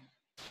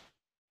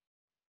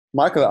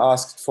Michael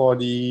asked for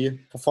the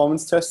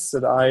performance tests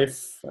that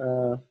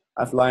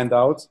I've lined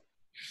out.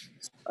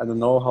 I don't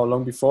know how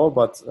long before,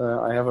 but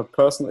I have a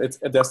personal.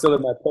 They're still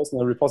in my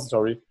personal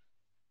repository,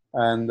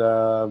 and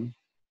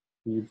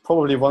we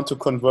probably want to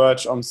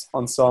converge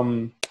on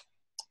some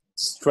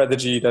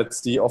strategy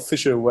that's the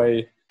official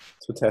way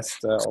to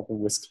test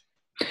OpenWhisk.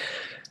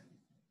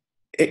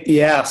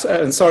 Yes,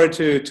 and sorry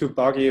to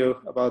bug you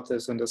about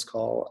this in this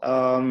call.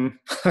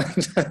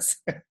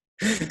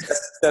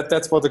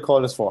 That's what the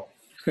call is for.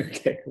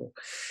 Okay, cool.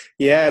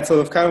 Yeah, it's sort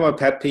of kind of a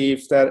pet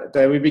peeve that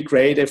would be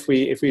great if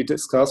we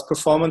discuss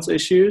performance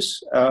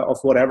issues of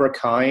whatever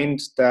kind,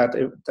 that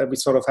we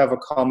sort of have a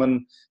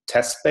common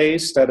test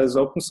base that is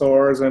open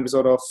source, and we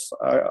sort of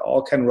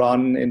all can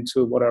run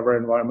into whatever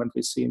environment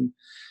we seem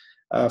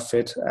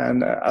fit.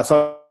 And I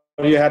thought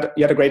you had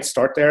a great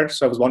start there,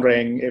 so I was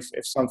wondering if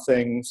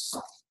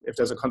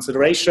there's a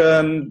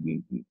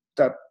consideration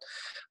that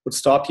would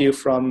stop you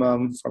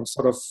from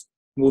sort of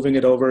moving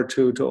it over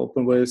to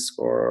OpenWhisk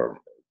or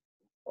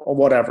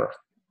whatever.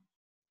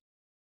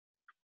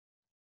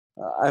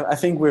 I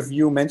think with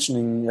you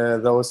mentioning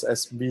those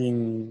as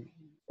being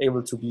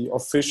able to be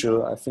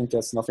official, I think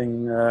there's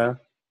nothing. There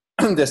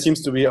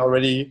seems to be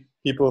already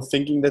people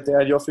thinking that they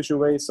are the official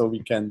way, so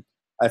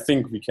I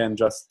think we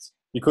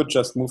could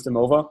just move them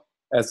over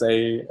as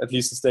at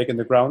least a stake in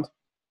the ground.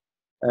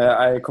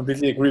 I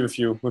completely agree with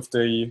you with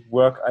the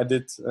work I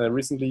did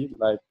recently,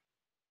 like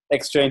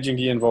exchanging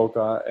the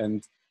Invoker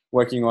and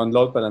working on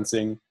load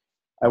balancing.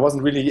 I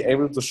wasn't really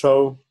able to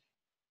show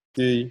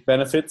the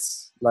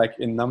benefits like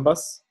in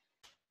numbers.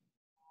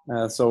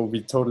 So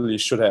we totally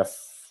should have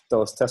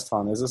those test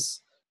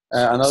harnesses.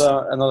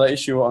 Another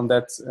issue on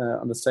that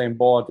on the same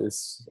board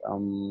is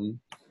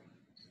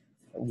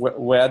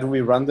where do we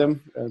run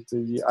them?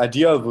 The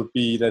ideal would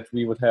be that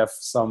we would have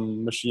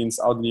some machines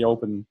out in the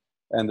open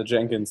and the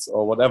Jenkins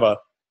or whatever,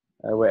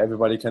 where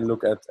everybody can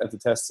look at the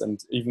tests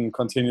and even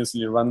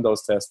continuously run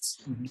those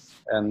tests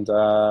and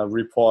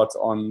report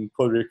on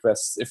pull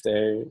requests if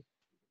they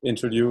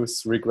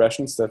introduce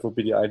regressions. That would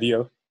be the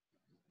ideal.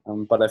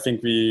 But I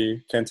think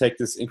we can take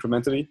this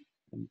incrementally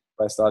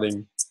by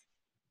starting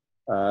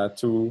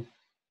to,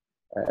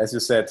 as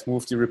you said,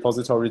 move the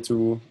repository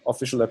to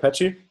official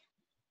Apache.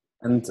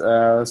 And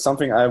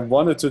something I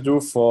wanted to do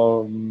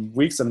for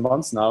weeks and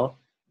months now,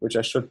 which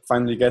I should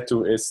finally get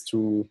to, is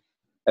to,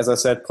 as I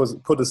said,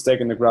 put a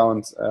stake in the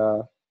ground,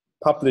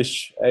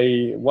 publish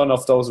one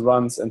of those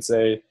runs and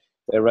say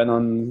they ran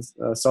on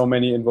so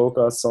many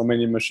invokers, so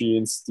many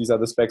machines, these are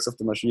the specs of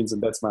the machines,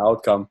 and that's my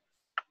outcome.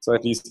 So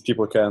at least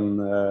people can,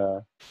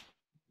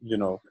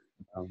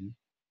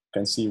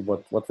 can see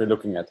what we're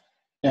looking at.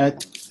 Yeah, I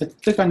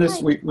think on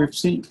this, we've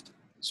seen,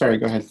 sorry,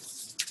 go ahead.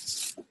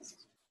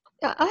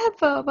 Yeah, I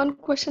have one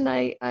question.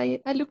 I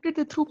looked at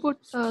the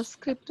throughput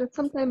script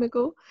some time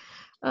ago.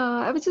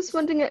 I was just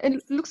wondering,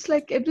 it looks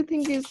like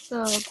everything is,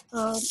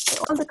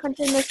 all the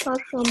containers are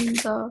from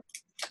the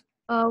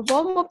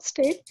warm-up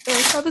state.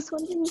 So I was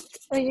wondering,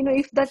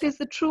 if that is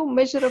the true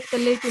measure of the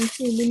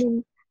latency,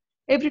 meaning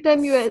every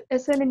time you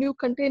assign a new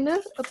container,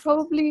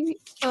 probably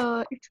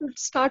it should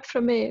start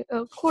from a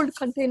cold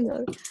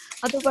container.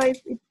 Otherwise,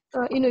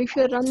 if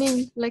you're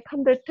running like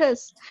 100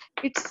 tests,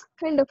 it's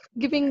kind of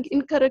giving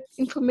incorrect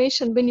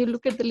information when you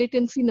look at the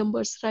latency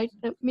numbers, right?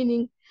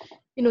 Meaning,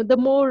 the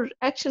more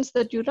actions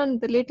that you run,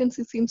 the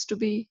latency seems to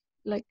be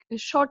like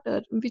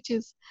shorter, which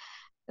is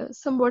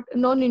somewhat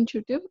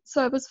non-intuitive.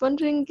 So I was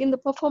wondering, in the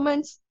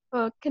performance,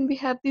 can we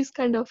have these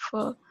kind of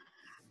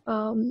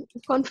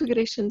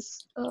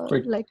configurations,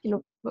 like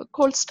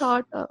cold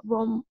start,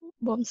 warm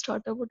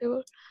start, or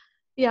whatever?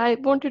 Yeah, I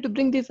wanted to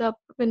bring this up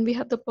when we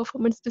have the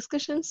performance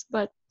discussions,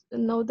 but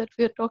now that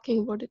we are talking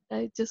about it,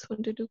 I just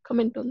wanted to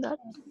comment on that.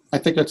 I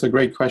think that's a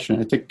great question.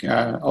 I think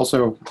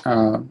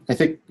I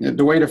think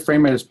the way to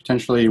frame it is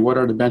potentially what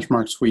are the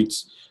benchmark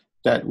suites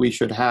that we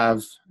should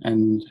have,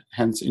 and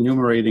hence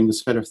enumerating the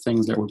set of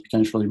things that we're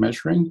potentially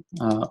measuring.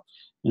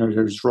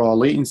 There's raw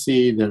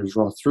latency, there's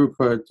raw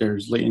throughput,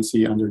 there's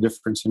latency under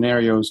different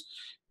scenarios.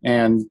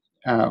 And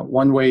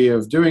one way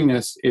of doing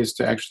this is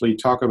to actually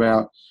talk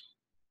about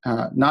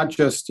not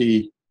just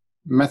the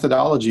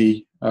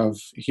methodology of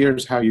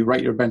here's how you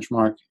write your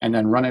benchmark and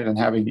then run it and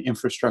having the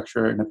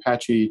infrastructure in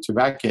Apache to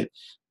back it,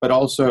 but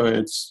also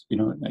it's,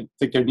 I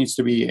think there needs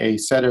to be a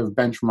set of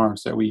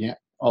benchmarks that we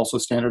also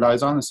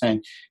standardize on, and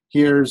saying,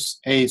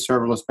 here's a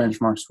serverless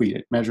benchmark suite.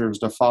 It measures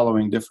the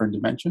following different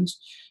dimensions.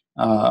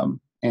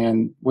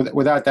 And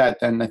without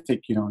that, then I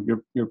think,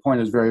 your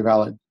point is very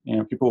valid.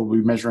 People will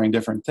be measuring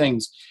different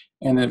things.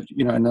 And if,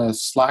 in the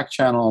Slack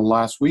channel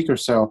last week or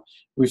so,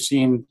 we've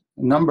seen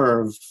a number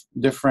of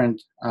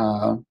different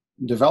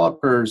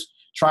developers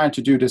trying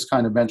to do this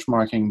kind of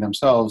benchmarking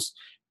themselves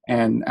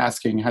and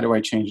asking, how do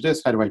I change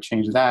this? How do I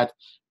change that?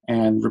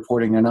 And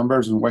reporting their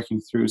numbers and working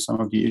through some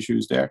of the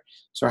issues there.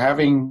 So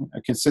having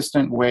a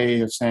consistent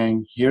way of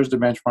saying, here's the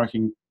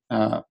benchmarking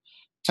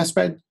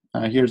testbed,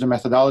 here's the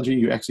methodology,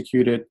 you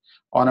execute it,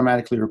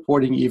 automatically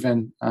reporting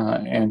even,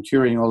 and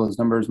querying all those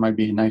numbers might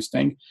be a nice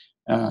thing.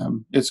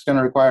 It's going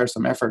to require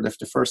some effort. If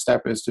the first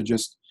step is to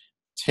just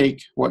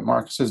take what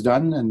Marcus has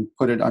done and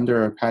put it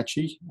under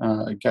Apache,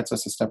 it gets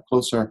us a step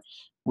closer.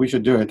 We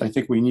should do it. I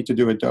think we need to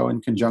do it, though,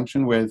 in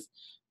conjunction with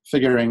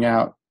figuring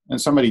out, and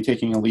somebody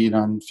taking a lead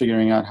on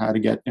figuring out how to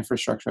get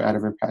infrastructure out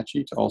of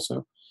Apache to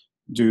also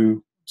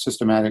do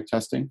systematic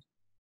testing.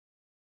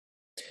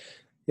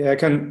 Yeah, I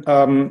can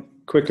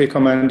quickly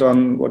comment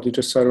on what you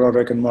just said,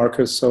 Roderick and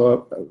Marcus.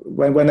 So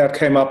when that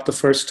came up the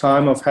first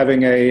time of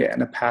having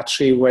an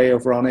Apache way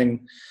of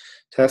running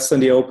tests in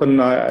the open,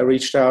 I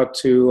reached out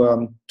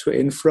to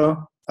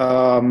Infra.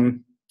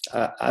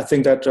 I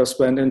think that just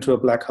went into a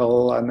black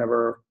hole. I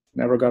never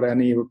got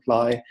any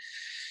reply.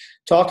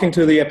 Talking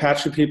to the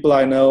Apache people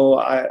I know,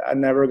 I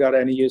never got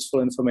any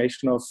useful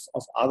information of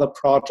other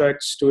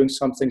projects doing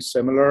something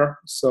similar.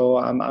 So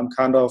I'm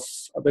kind of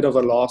a bit of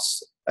at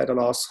a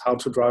loss how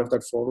to drive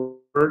that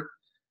forward.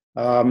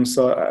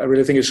 So I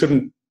really think it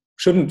shouldn't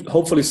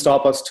hopefully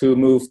stop us to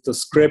move the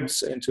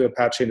scripts into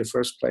Apache in the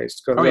first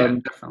place. Because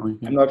definitely.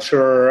 Yeah. I'm not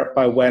sure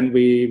by when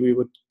we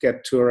would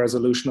get to a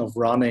resolution of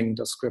running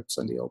the scripts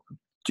in the open.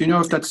 Do you know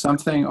if that's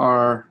something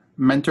our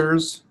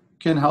mentors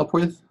can help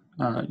with?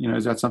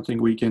 Is that something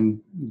we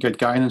can get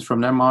guidance from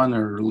them on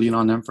or lean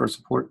on them for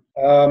support?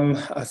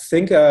 I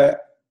think I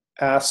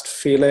asked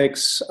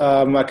Felix.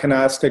 I can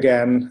ask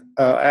again.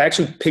 I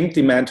actually pinged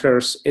the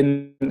mentors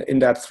in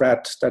that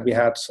thread that we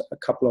had a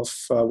couple of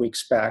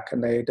weeks back,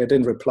 and they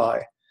didn't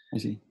reply. I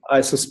see.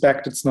 I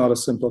suspect it's not a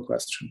simple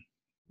question.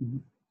 Mm-hmm.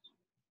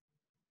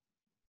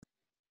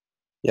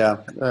 Yeah.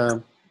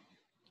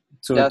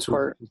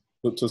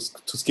 To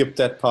skip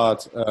that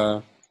part,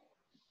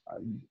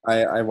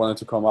 I wanted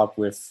to come up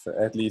with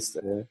at least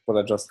what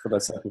I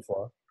said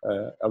before,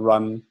 a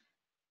run.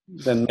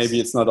 Then maybe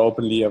it's not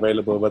openly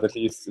available, but at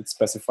least it's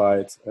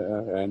specified,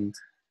 and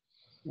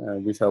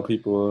we tell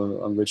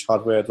people on which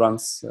hardware it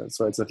runs.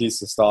 So it's at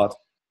least a start.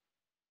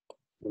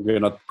 We're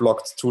not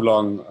blocked too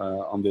long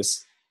on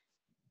this.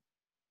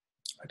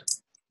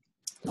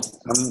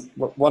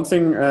 One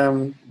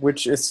thing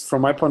which is,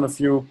 from my point of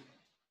view,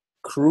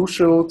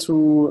 crucial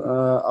to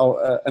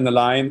an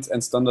aligned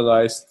and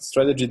standardized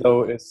strategy,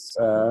 though, is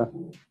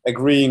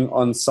agreeing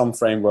on some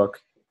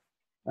framework.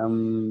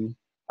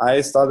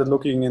 I started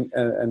looking in,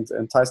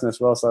 and Tyson as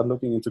well started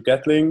looking into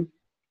Gatling,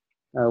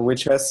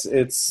 which has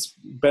its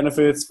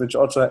benefits, which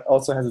also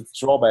has its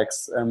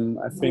drawbacks.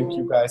 I think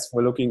you guys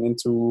were looking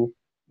into,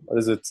 what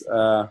is it?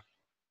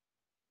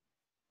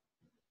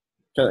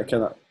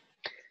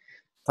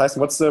 Tyson,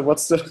 what's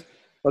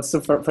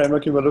the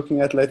framework you were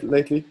looking at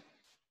lately?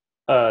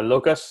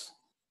 Locust.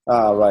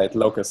 Right,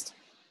 Locust.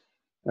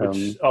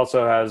 Which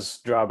also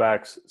has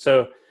drawbacks.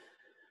 So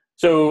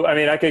I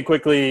mean, I could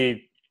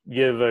quickly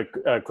give a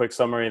quick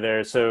summary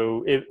there.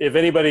 So if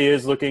anybody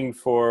is looking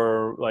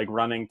for like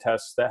running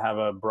tests that have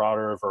a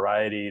broader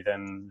variety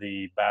than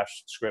the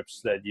bash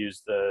scripts that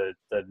use the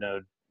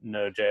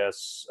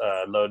Node.js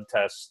load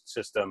test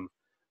system,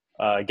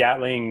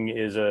 Gatling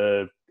is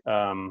a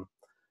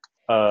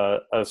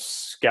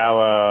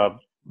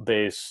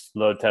Scala-based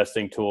load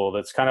testing tool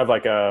that's kind of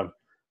like a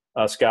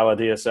Scala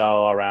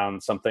DSL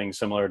around something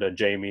similar to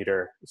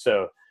JMeter.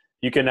 So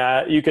you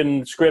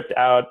can script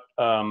out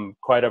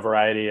quite a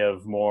variety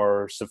of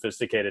more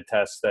sophisticated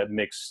tests that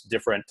mix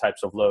different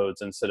types of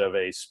loads instead of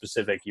a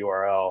specific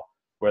URL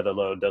where the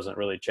load doesn't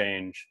really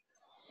change.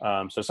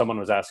 So someone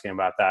was asking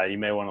about that. You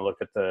may want to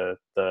look at the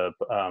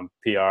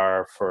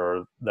PR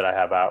that I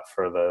have out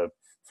for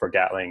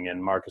Gatling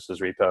in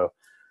Marcus's repo.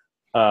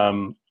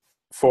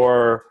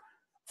 For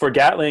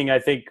Gatling, I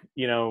think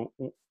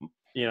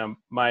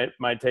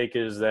my take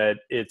is that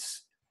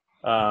it's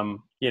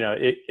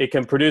it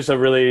can produce a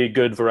really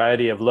good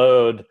variety of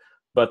load,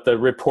 but the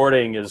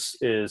reporting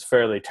is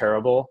fairly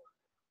terrible.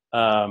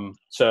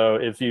 So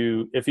if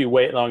you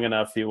wait long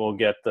enough, you will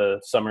get the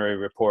summary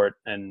report,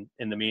 and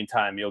in the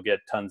meantime, you'll get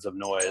tons of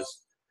noise.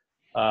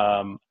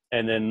 And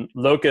then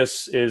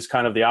Locust is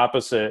kind of the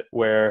opposite,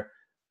 where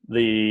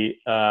the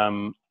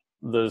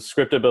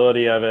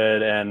scriptability of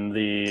it and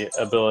the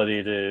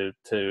ability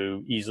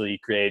to easily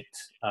create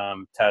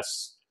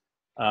tests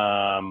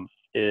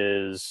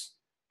is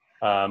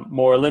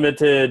more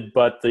limited,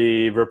 but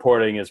the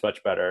reporting is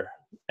much better.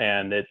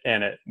 And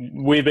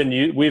we've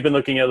been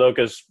looking at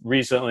Locust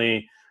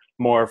recently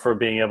more for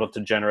being able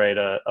to generate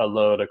a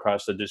load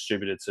across a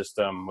distributed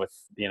system with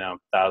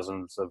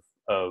thousands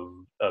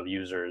of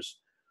users,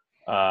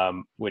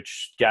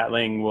 which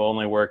Gatling will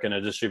only work in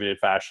a distributed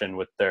fashion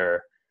with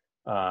their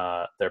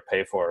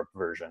pay for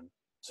version.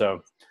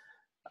 So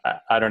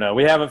I don't know.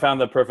 We haven't found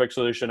the perfect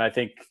solution. I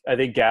think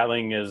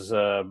Gatling is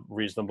a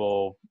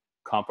reasonable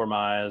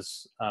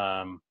compromise.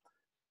 I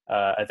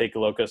think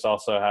Locust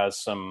also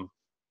has some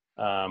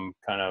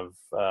kind of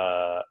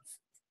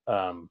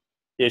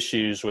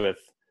issues with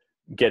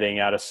getting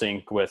out of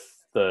sync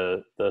with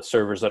the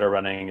servers that are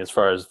running as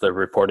far as the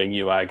reporting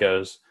UI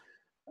goes.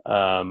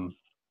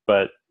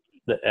 But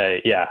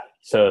yeah,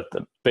 so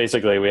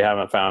basically we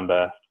haven't found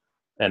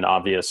an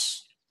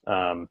obvious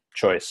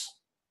choice,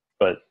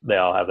 but they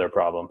all have their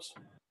problems.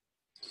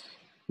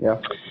 Yeah.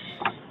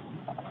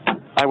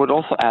 I would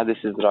also add, this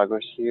is Dragos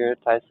here,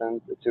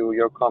 Tyson, to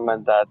your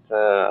comment that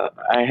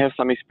I have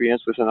some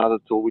experience with another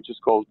tool which is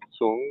called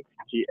Tsung,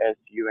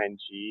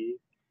 Tsung,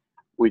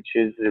 which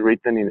is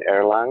written in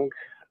Erlang.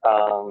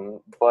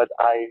 But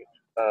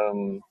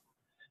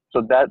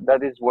so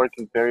that is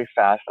working very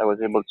fast. I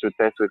was able to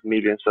test with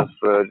millions of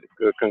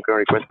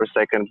concurrent requests per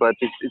second, but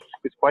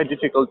it's quite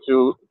difficult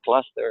to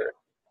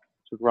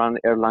run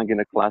Erlang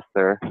in a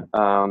cluster.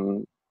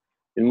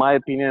 In my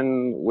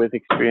opinion, with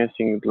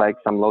experiencing like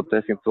some load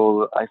testing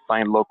tool, I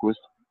find Locust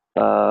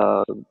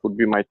would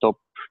be my top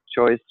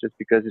choice just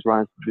because it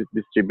runs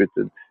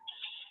distributed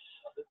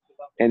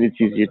and it's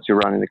easier to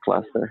run in a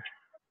cluster.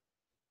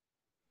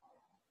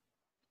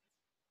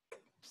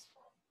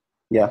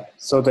 Yeah,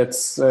 so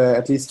that's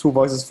at least 2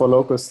 voices for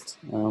Locust.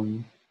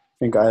 I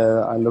think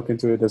I'll look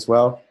into it as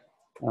well.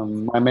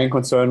 My main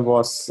concern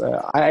was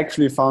I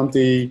actually found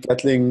the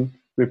Gatling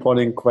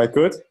reporting quite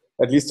good.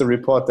 At least the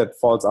report that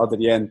falls out at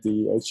the end,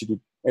 the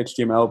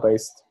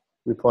HTML-based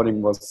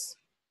reporting was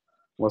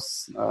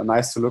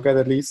nice to look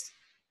at least.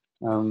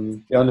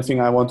 The only thing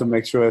I want to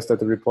make sure is that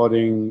the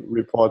reporting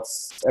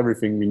reports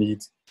everything we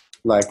need.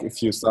 Like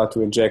if you start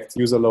to inject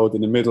user load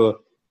in the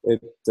middle,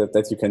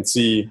 that you can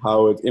see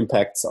how it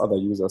impacts other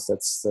users.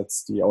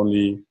 That's the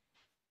only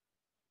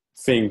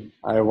thing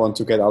I want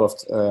to get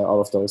out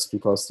of those,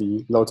 because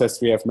the load tests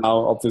we have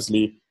now,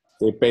 obviously,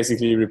 they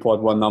basically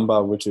report one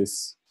number, which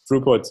is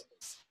throughput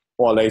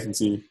or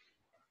latency,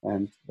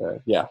 and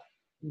yeah,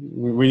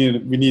 we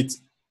need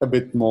a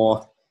bit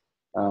more.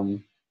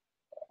 We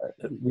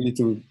need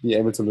to be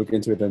able to look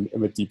into it a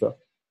bit deeper.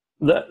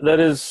 That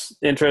is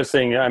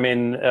interesting. I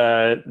mean,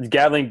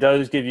 Gatling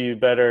does give you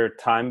better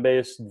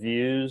time-based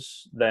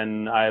views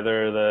than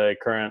either the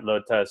current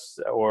load tests,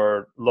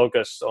 or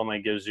Locust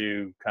only gives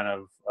you kind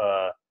of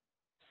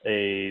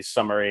a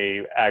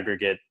summary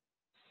aggregate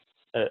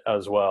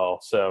as well.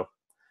 So,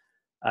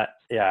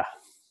 yeah,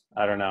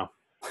 I don't know.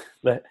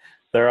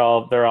 They're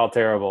all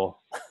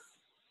terrible.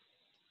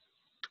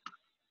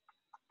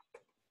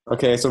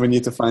 Okay, so we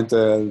need to find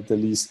the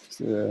least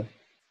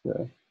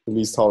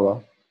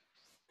horror.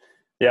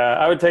 Yeah,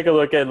 I would take a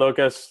look at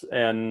Locust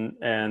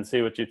and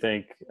see what you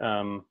think.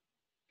 Yeah.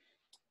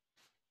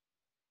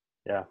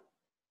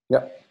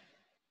 Yeah.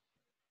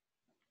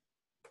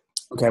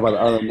 Okay, well,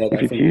 other than that,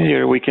 if it's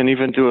easier, we can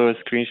even do a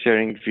screen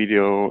sharing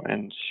video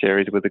and share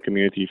it with the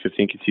community if you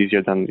think it's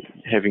easier than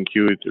having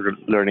you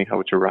learning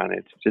how to run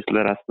it. Just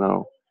let us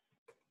know.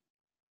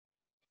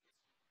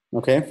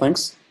 Okay,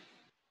 thanks.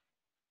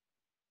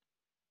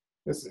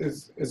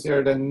 Is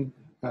there then,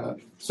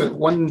 so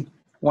one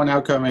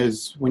outcome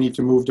is we need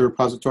to move the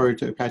repository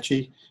to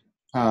Apache.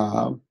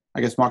 I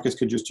guess Marcus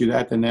could just do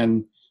that, and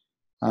then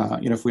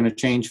if we're going to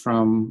change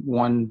from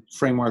one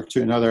framework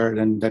to another,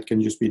 then that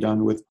can just be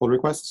done with pull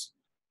requests.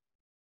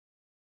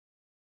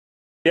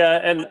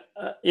 Yeah, and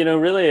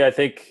really, I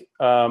think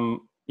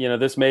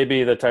this may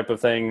be the type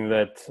of thing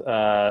that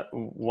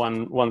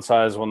one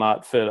size will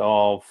not fit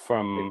all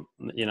from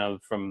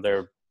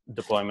their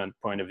deployment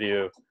point of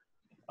view.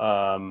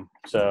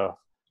 So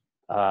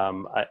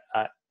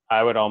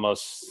I would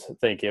almost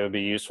think it would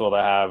be useful to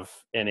have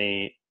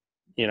anything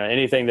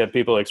that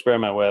people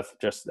experiment with,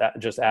 just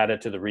add it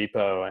to the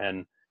repo,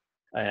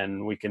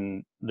 and we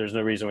can. There's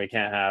no reason we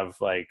can't have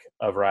like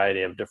a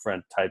variety of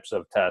different types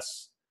of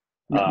tests.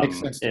 Makes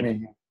sense to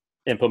me.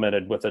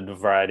 Implemented with a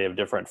variety of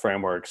different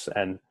frameworks,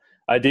 and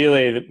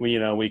ideally,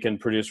 we can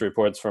produce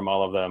reports from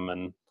all of them.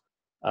 And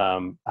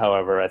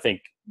however, I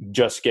think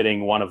just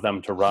getting one of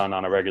them to run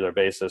on a regular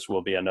basis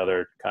will be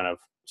another kind of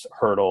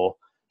hurdle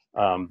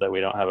that we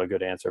don't have a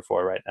good answer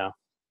for right now.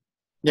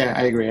 Yeah,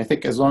 I agree. I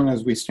think as long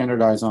as we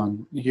standardize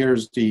on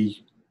here's the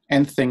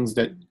end things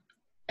that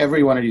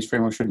every one of these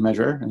frameworks should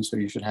measure, and so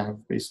you should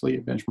have basically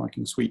a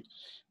benchmarking suite.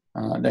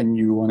 Then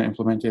you want to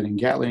implement it in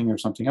Gatling or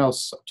something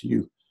else, up to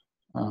you.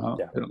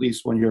 But at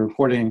least when you're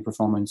reporting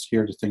performance,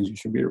 here are the things you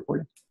should be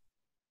reporting.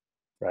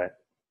 Right.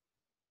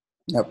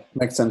 Yep,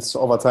 makes sense.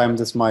 Over time,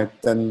 this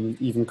might then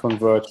even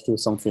converge to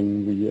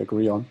something we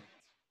agree on.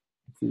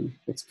 If we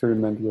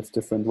experiment with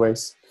different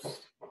ways.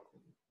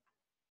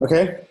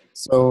 Okay,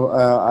 so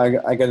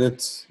I get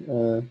it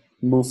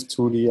moved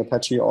to the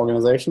Apache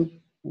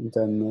organization, and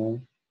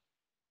then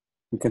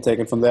we can take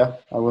it from there.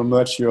 I will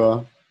merge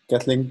your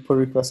Gatling pull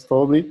request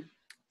probably.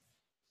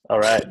 All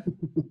right.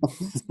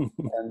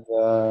 And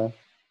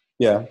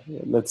yeah,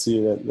 let's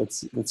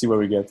see where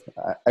we get.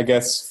 I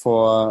guess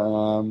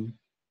for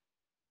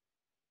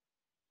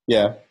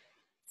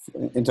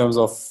in terms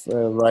of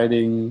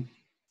writing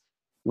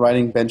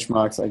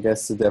benchmarks, I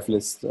guess the dev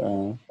list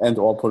and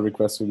all pull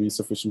requests will be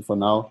sufficient for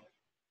now.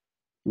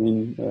 I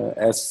mean,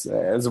 as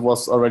it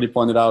was already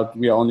pointed out,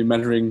 we are only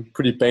measuring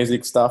pretty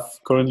basic stuff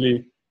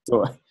currently,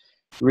 so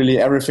really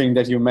everything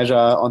that you measure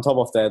on top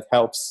of that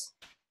helps.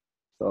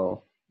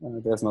 So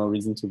there's no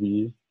reason to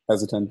be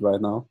hesitant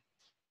right now.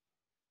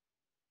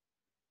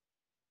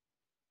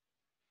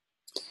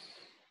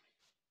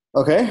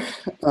 Okay,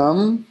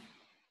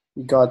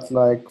 we got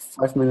like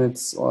 5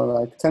 minutes or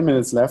like 10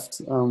 minutes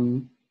left.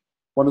 Want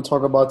to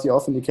talk about the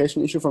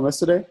authentication issue from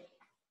yesterday?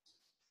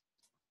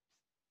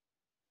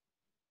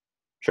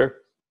 Sure.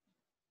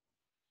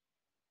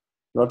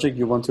 Logic,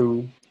 you want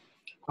to?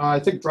 I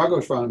think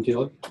Dragos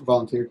volunteered.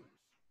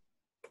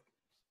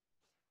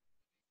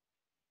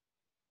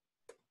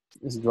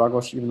 Is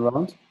Dragos even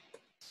around?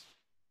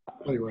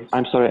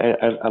 I'm sorry,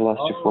 I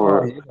lost you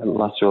for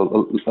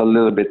a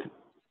little bit.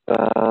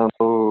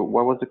 So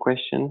what was the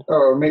question?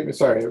 Oh, maybe,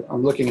 sorry,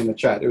 I'm looking in the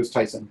chat. It was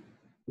Tyson.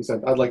 He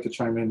said, I'd like to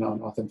chime in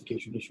on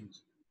authentication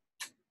issues.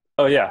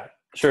 Oh yeah,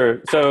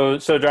 sure. So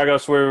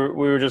Dragos,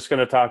 we were just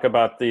going to talk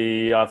about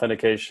the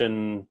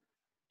authentication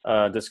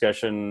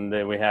discussion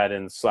that we had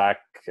in Slack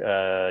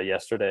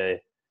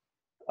yesterday.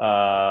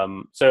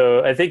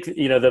 So I think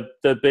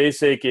the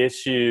basic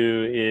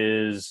issue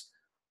is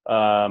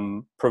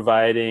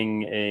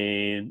providing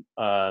a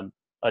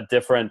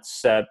different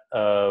set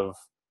of,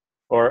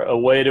 or a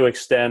way to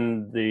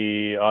extend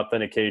the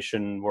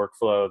authentication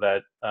workflow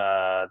that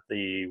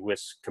the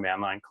Whisk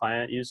command line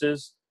client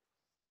uses.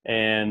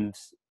 And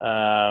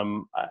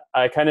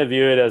I kind of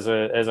view it as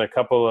a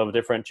couple of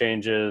different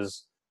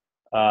changes.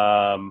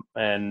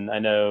 And I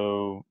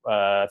know,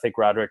 I think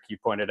Roderick, you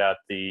pointed out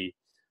the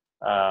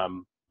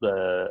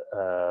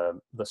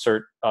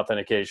cert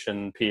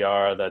authentication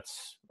PR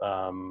that's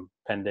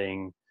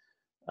pending.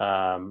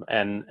 And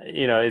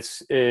I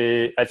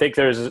think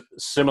there's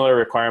similar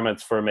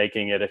requirements for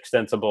making it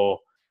extensible,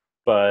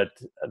 but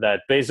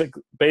that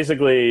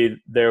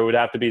basically there would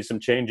have to be some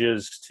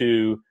changes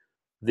to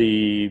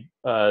the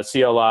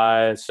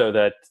CLI so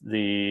that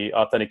the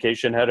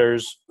authentication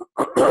headers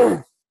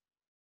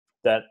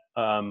that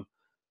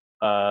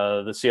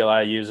the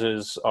CLI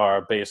uses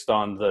are based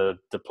on the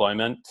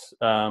deployment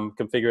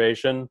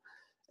configuration.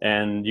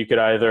 And you could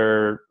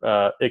either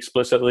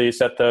explicitly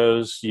set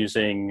those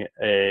using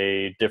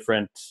a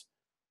different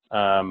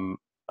parameter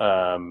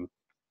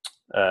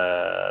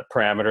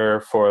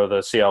for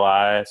the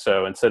CLI.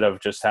 So instead of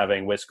just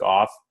having whisk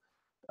auth,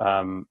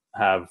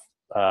 have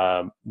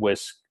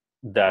whisk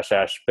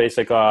 --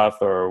 basic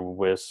auth or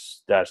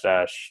whisk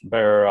 --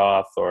 bearer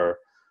auth, or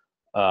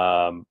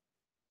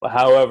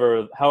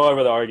however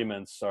the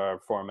arguments are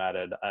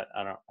formatted.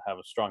 I don't have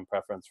a strong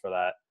preference for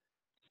that.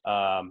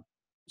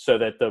 So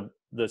that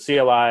the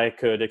CLI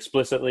could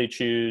explicitly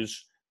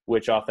choose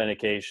which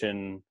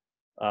authentication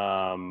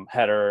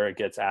header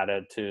gets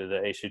added to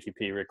the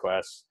HTTP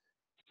request.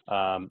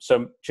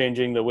 So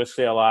changing the Whisk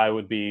CLI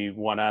would be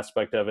one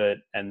aspect of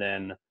it, and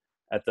then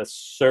at the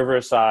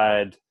server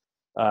side,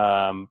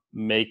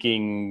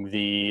 making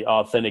the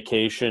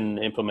authentication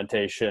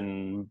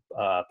implementation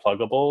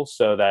pluggable,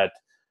 so that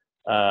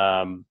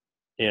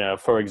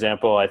for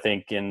example, I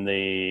think in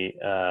the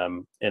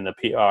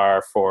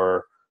PR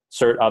for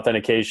cert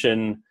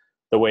authentication,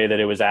 the way that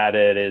it was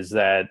added is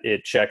that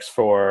it checks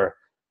for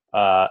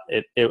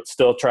it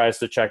still tries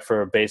to check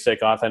for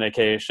basic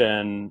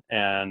authentication,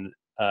 and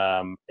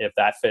if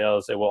that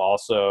fails, it will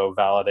also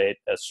validate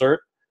a cert.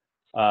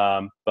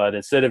 But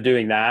instead of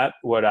doing that,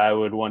 what I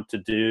would want to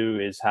do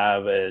is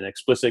have an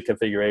explicit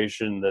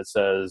configuration that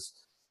says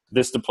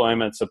this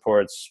deployment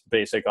supports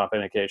basic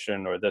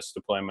authentication, or this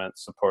deployment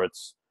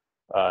supports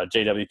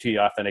JWT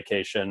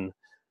authentication.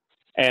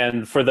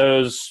 And for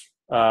those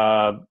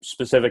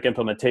specific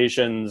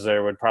implementations,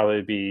 there would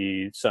probably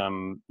be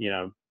some,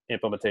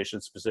 implementation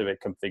specific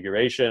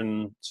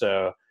configuration.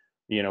 So,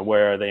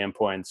 where are the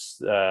endpoints,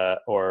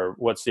 or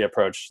what's the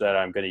approach that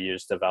I'm going to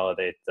use to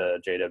validate the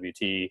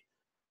JWT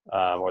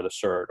or the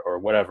cert or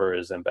whatever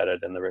is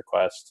embedded in the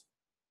request.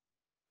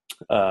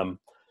 So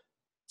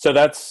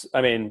that's,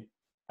 I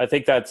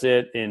think that's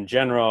it in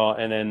general.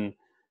 And then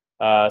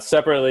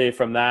separately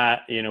from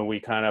that,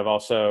 we kind of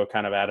also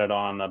added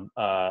on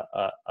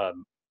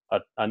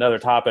another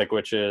topic,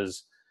 which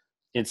is,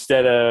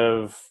 instead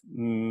of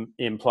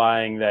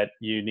implying that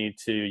you need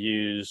to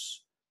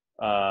use,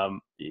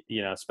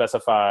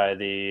 specify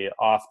the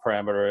auth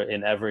parameter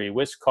in every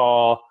Whisk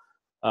call,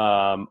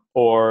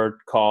 or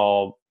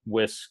call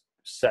Whisk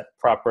set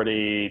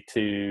property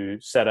to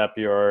set up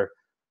your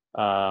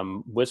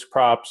Whisk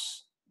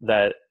props,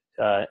 that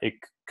it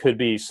could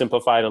be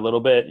simplified a little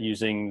bit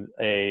using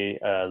a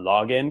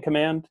login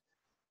command,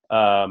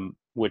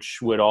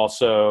 which would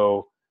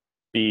also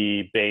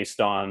be based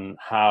on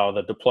how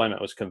the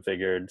deployment was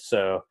configured.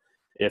 So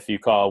if you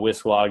call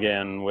Whisk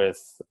login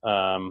with,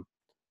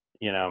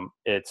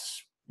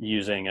 it's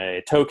using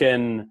a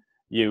token,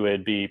 you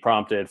would be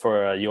prompted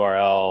for a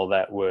URL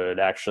that would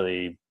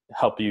actually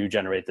help you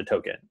generate the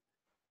token.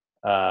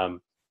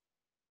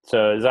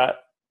 So is that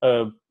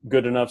a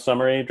good enough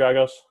summary,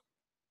 Dragos?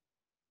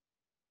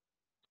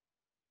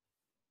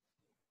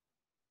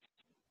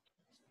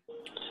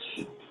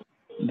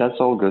 That's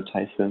all good,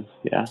 Tyson.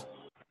 Yeah.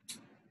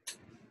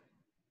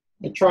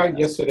 I tried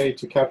yesterday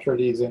to capture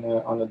these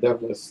on a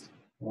dev list,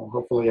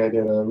 hopefully I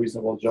did a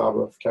reasonable job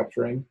of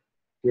capturing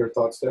your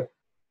thoughts there.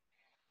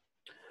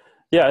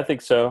 Yeah, I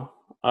think so.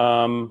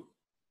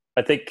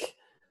 I think,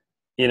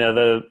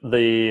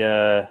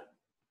 the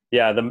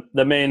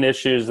main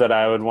issues that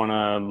I would want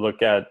to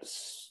look at,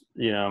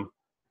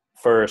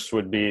 first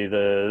would be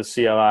the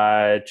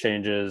CLI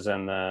changes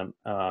and the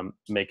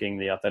making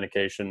the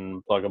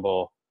authentication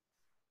pluggable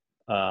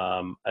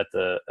at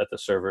the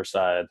server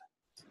side.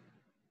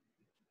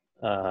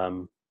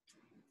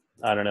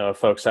 I don't know if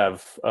folks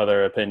have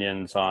other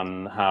opinions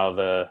on how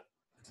the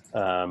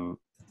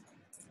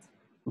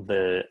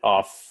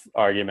auth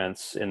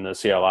arguments in the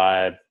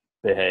CLI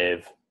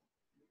behave,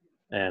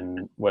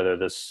 and whether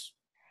this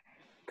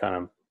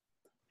kind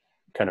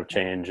of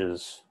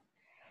changes,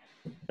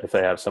 if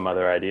they have some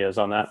other ideas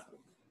on that.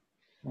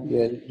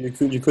 Yeah,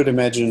 you could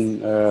imagine.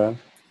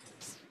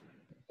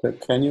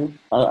 Can you?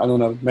 I don't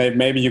know.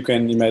 Maybe you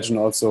can imagine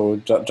also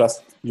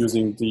just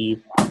using the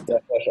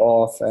dash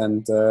auth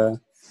and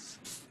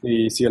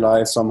the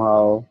CLI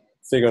somehow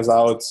figures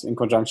out in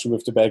conjunction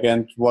with the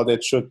backend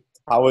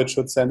how it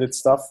should send its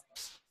stuff.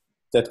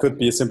 That could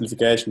be a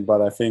simplification,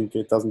 but I think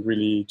it doesn't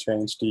really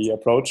change the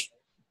approach,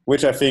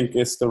 which I think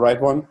is the right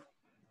one.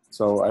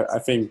 So I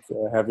think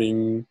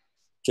having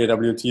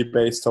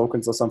JWT-based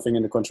tokens or something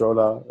in the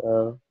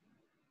controller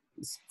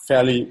is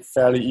fairly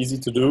easy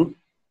to do.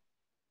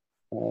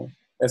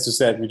 As you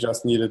said, we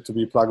just need it to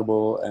be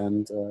pluggable,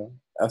 and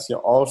as you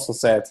also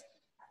said,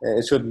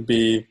 it shouldn't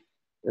be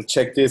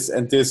check this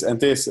and this and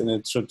this, and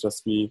it should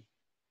just be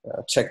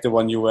check the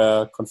one you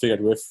were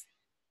configured with,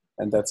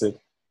 and that's it.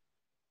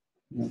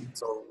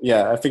 So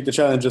yeah, I think the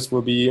challenges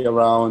will be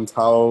around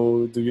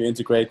how do you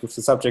integrate with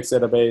the subjects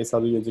database, how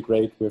do you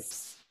integrate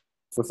with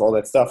all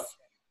that stuff.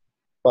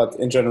 But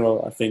in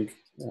general, I think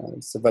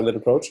it's a valid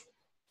approach.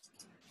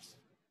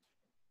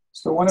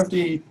 So one of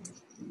the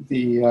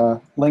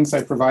links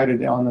I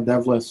provided on the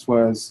dev list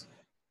was,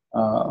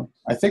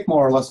 I think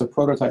more or less a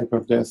prototype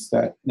of this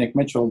that Nick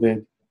Mitchell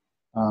did.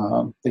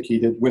 I think he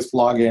did Whisk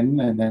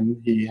login, and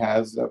then he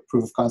has a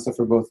proof of concept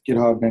for both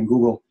GitHub and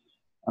Google.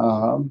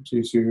 So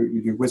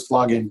you do Whisk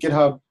login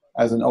GitHub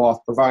as an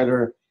OAuth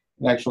provider.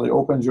 It actually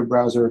opens your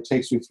browser,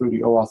 takes you through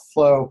the OAuth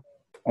flow,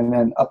 and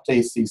then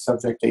updates the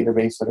subject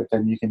database so that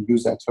then you can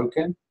use that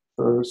token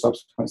for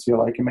subsequent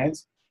CLI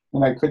commands.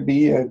 And that could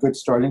be a good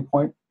starting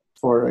point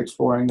for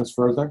exploring this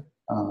further.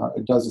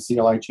 It does the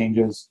CLI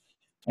changes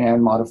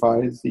and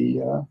modifies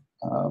the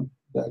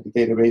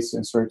database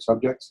insert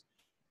subjects.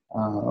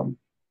 I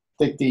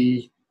think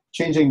the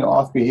changing the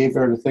auth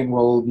behavior, the thing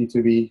we'll need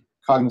to be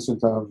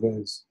cognizant of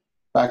is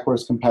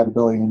backwards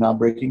compatibility and not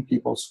breaking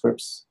people's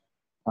scripts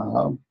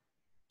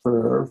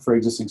for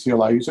existing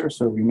CLI users.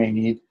 So we may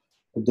need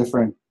a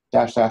different --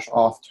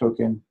 auth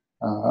token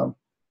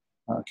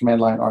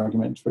command line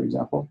argument, for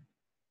example.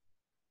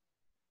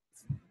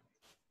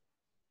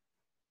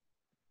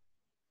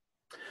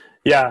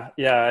 Yeah,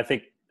 I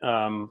think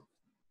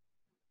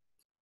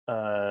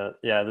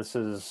this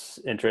is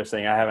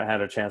interesting. I haven't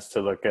had a chance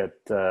to look at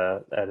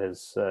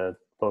his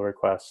pull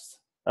request,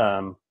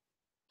 but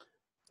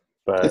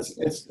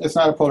it's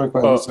not a pull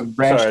request. It's a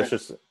branch.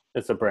 Sorry,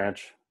 it's a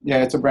branch.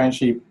 Yeah, it's a branch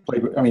he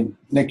played with. I mean,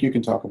 Nick, you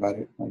can talk about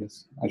it. I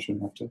guess I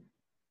shouldn't have to.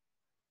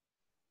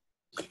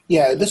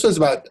 Yeah, this was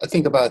about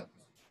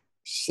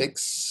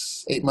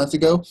 6-8 months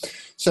ago.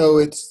 So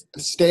it's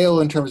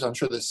stale in terms of, I'm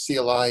sure the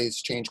CLI has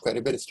changed quite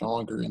a bit. It's no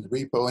longer in the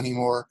repo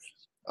anymore.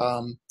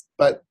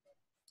 But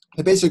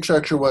the basic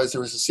structure was there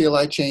was a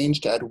CLI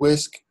change to add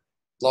Whisk,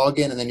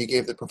 login, and then you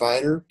gave the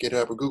provider,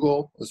 GitHub or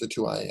Google, was the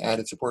two I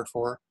added support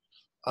for.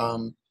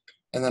 And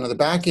then on the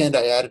back end,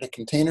 I added a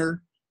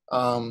container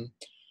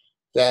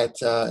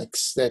that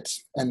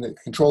and the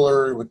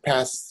controller would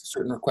pass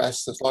certain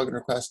requests, this login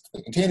request to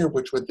the container,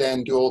 which would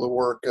then do all the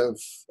work of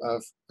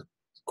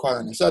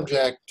acquiring a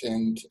subject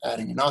and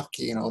adding an auth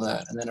key and all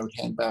that, and then it would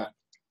hand back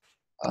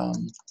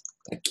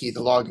that key.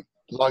 The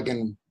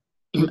login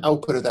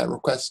output of that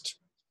request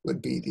would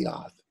be the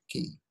auth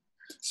key.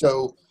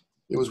 So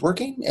it was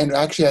working, and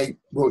actually I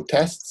wrote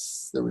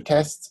tests. There were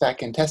tests,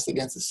 back-end tests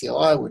against the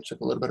CLI, which took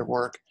a little bit of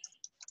work,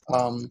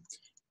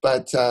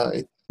 but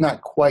it's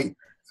not quite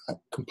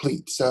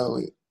complete.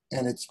 So,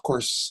 and it's of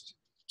course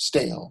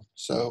stale.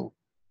 So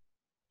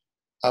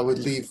I would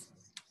leave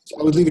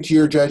it to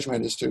your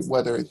judgment as to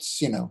whether it's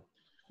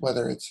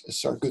whether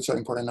it's a good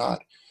starting point or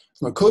not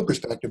from a code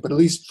perspective, but at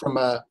least from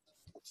a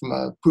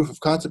proof of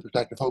concept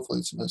perspective, hopefully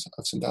it's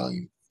of some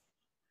value.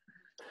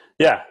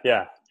 Yeah.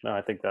 No,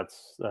 I think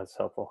that's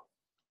helpful.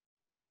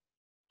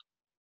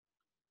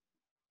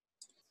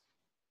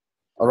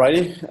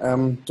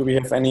 Alrighty. Do we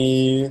have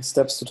any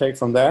steps to take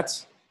from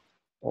that,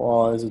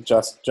 or is it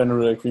just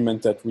general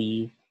agreement that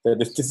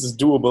this is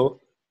doable,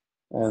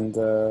 and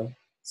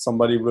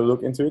somebody will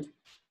look into it?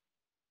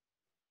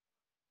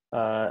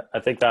 I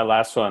think that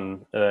last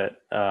one,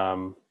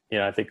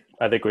 I think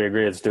we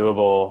agree it's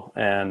doable,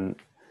 and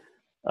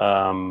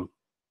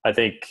I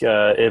think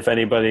if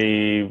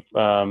anybody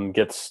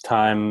gets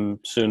time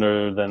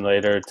sooner than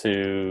later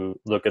to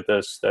look at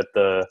this, that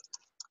the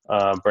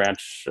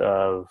branch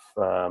of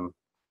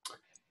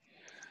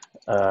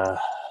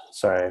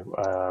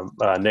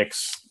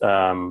Nick's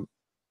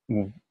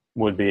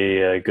would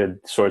be a good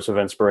source of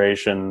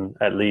inspiration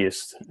at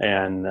least,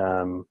 and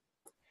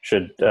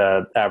should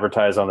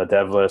advertise on the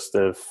dev list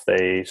if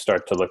they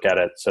start to look at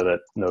it, so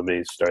that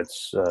nobody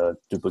starts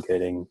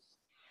duplicating.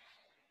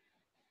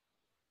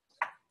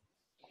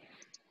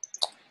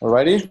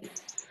 Alrighty.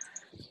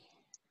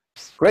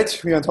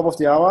 Great, we're on top of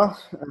the hour.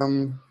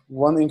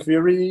 One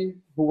inquiry,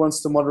 who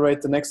wants to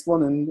moderate the next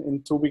one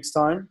in 2 weeks'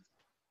 time?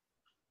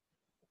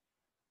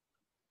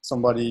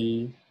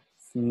 Somebody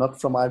not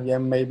from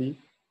IBM, maybe?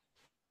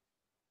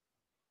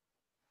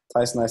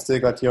 Tyson, I still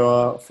got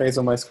your face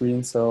on my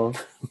screen, so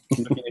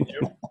I'm looking at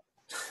you.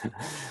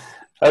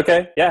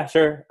 Okay, yeah,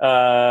 sure.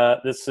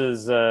 This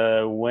is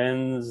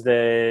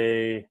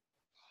Wednesday.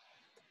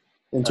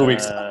 In 2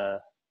 weeks' time.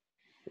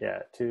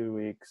 Yeah, 2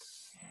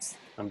 weeks.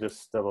 I'm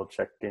just double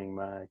checking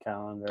my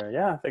calendar.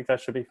 Yeah, I think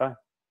that should be fine.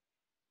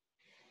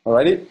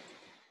 Alrighty.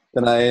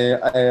 Then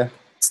I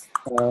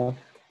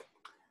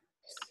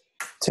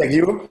tag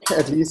you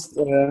at least.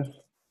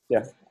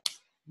 Yeah,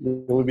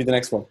 it will be the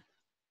next one.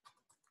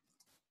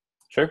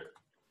 Sure.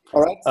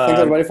 All right. Thanks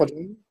everybody for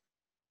joining.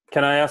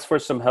 Can I ask for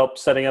some help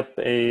setting up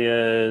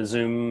a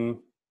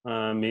Zoom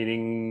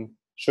meeting?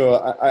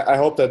 Sure. I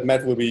hope that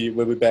Matt will be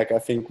back. I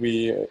think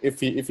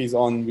if he's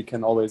on, we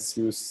can always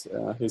use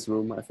his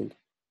room, I think.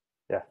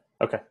 Yeah.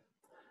 Okay.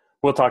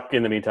 We'll talk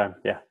in the meantime.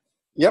 Yeah.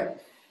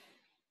 Yep.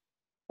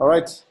 All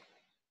right.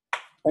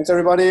 Thanks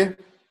everybody.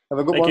 Have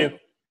a good one. Thank you.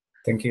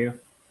 Thank you.